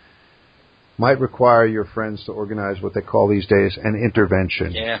might require your friends to organize what they call these days an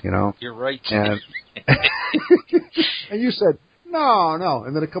intervention. Yeah, you're right. And, and you said, no.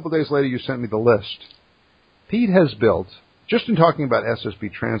 And then a couple of days later you sent me the list. Pete has built, just in talking about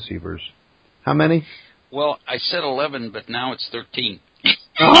SSB transceivers, how many? Well, I said 11, but now it's 13.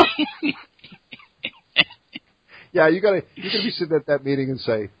 Yeah, you gotta be sitting at that meeting and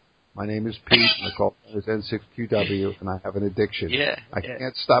say, my name is Pete, and I call it N6QW, and I have an addiction. Yeah. I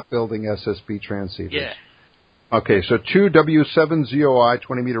can't stop building SSB transceivers. Yeah. Okay, so 2 W7ZOI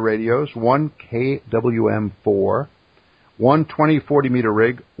 20-meter radios, 1 KWM4, 1 20-40-meter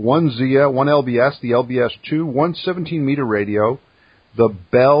rig, 1 Zia, 1 LBS, the LBS2, 1 17-meter radio, the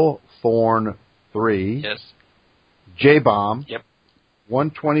Bell Thorn 3, Yes. J-Bomb, Yep.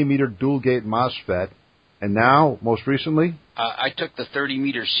 1 20-meter dual-gate MOSFET, and now, most recently? I took the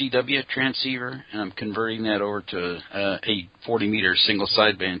 30-meter CW transceiver, and I'm converting that over to a 40-meter single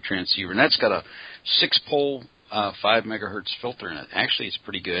sideband transceiver. And that's got a 6-pole 5 megahertz filter in it. Actually, it's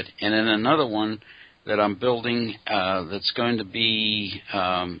pretty good. And then another one that I'm building that's going to be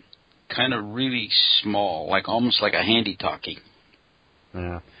kind of really small, almost like a handy-talkie.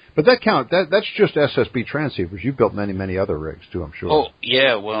 Yeah. But that's just SSB transceivers. You've built many, many other rigs, too, I'm sure. Oh,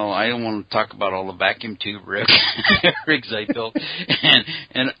 yeah, well, I don't want to talk about all the vacuum tube rigs I built.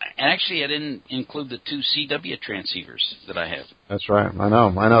 And actually, I didn't include the 2 CW transceivers that I have. That's right. I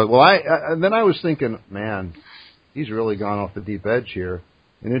know. Well, and then I was thinking, man, he's really gone off the deep edge here.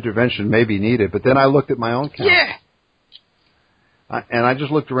 An intervention may be needed. But then I looked at my own count. Yeah. And I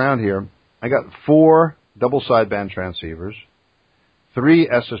just looked around here. I got 4 double sideband transceivers, 3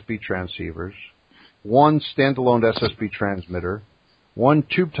 SSB transceivers, 1 standalone SSB transmitter, 1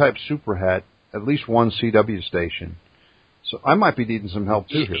 tube-type superhet, at least 1 CW station. So I might be needing some help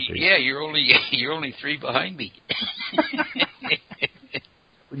too here, Pete. Yeah, you're only 3 behind me.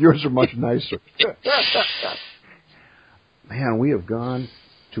 Yours are much nicer. Man, we have gone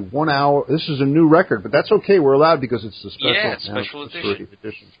to 1 hour. This is a new record, but that's okay. We're allowed because it's the special edition.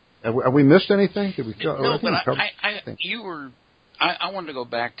 Have we missed anything? Did we? No, but I wanted to go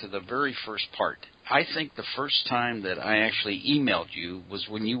back to the very first part. I think the first time that I actually emailed you was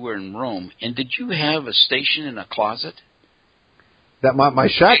when you were in Rome. And did you have a station in a closet? That my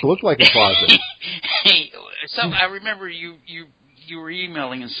shack looked like a closet. So I remember you were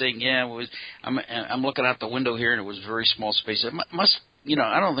emailing and saying, "Yeah, I'm looking out the window here, and it was a very small space." It must,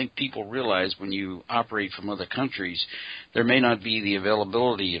 I don't think people realize when you operate from other countries, there may not be the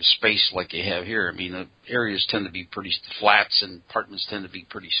availability of space like you have here. I mean, the areas tend to be pretty flats, and apartments tend to be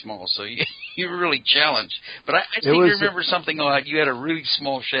pretty small. So you're really challenged. But I think you remember something like you had a really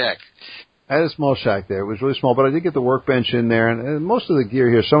small shack. I had a small shack there. It was really small, but I did get the workbench in there, and most of the gear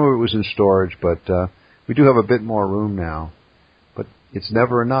here, some of it was in storage, but we do have a bit more room now. But it's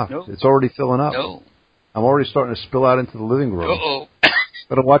never enough. Nope. It's already filling up. No. I'm already starting to spill out into the living room. Uh-oh.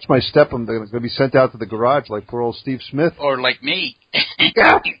 Gotta watch my step. I'm going to be sent out to the garage like poor old Steve Smith. Or like me.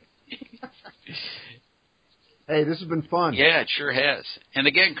 Yeah. Hey, this has been fun. Yeah, it sure has. And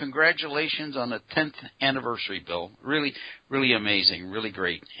again, congratulations on the 10th anniversary, Bill. Really, really amazing. Really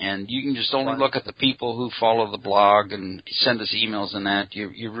great. And you can just only look at the people who follow the blog and send us emails and that.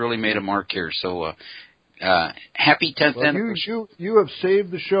 You really made a mark here. So, happy 10th anniversary. You have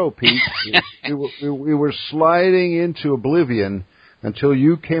saved the show, Pete. we were sliding into oblivion until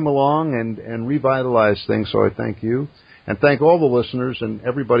you came along and revitalized things. So I thank you. And thank all the listeners and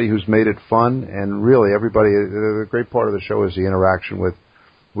everybody who's made it fun. And really, everybody, the great part of the show is the interaction with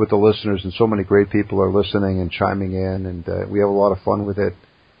the listeners. And so many great people are listening and chiming in. And we have a lot of fun with it.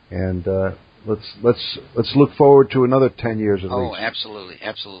 And let's look forward to another 10 years at least. Oh, absolutely,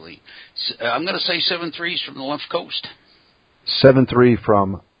 absolutely. I'm going to say 7-3s from the left coast. 7-3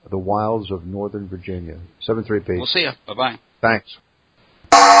 from the wilds of Northern Virginia. 7-3, Pete. We'll see you. Bye-bye. Thanks.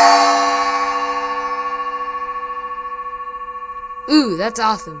 Ooh, that's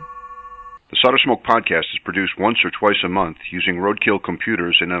awesome. The Solder Smoke Podcast is produced once or twice a month using roadkill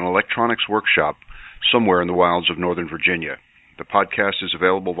computers in an electronics workshop somewhere in the wilds of Northern Virginia. The podcast is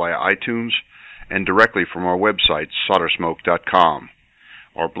available via iTunes and directly from our website, soldersmoke.com.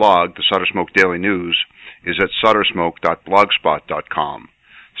 Our blog, the Solder Smoke Daily News, is at soldersmoke.blogspot.com.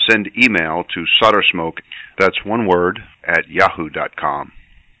 Send email to soldersmoke, that's one word, at yahoo.com.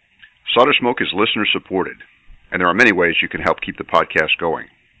 Solder Smoke is listener-supported, and there are many ways you can help keep the podcast going.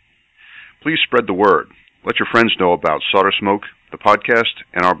 Please spread the word. Let your friends know about Solder Smoke, the podcast,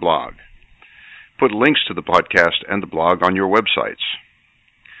 and our blog. Put links to the podcast and the blog on your websites.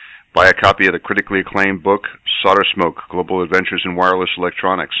 Buy a copy of the critically acclaimed book, Solder Smoke, Global Adventures in Wireless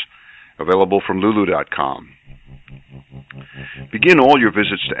Electronics, available from lulu.com. Begin all your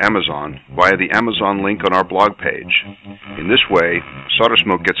visits to Amazon via the Amazon link on our blog page. In this way, Solder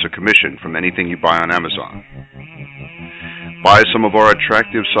Smoke gets a commission from anything you buy on Amazon. Buy some of our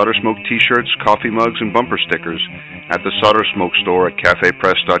attractive Solder Smoke t-shirts, coffee mugs, and bumper stickers at the Solder Smoke store at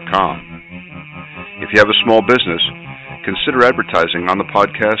cafepress.com. If you have a small business, consider advertising on the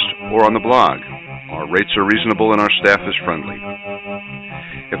podcast or on the blog. Our rates are reasonable and our staff is friendly.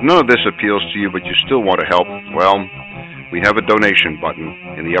 If none of this appeals to you but you still want to help, well, we have a donation button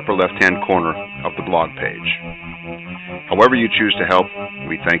in the upper left-hand corner of the blog page. However you choose to help,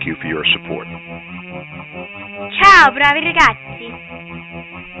 we thank you for your support. Ciao, bravi ragazzi!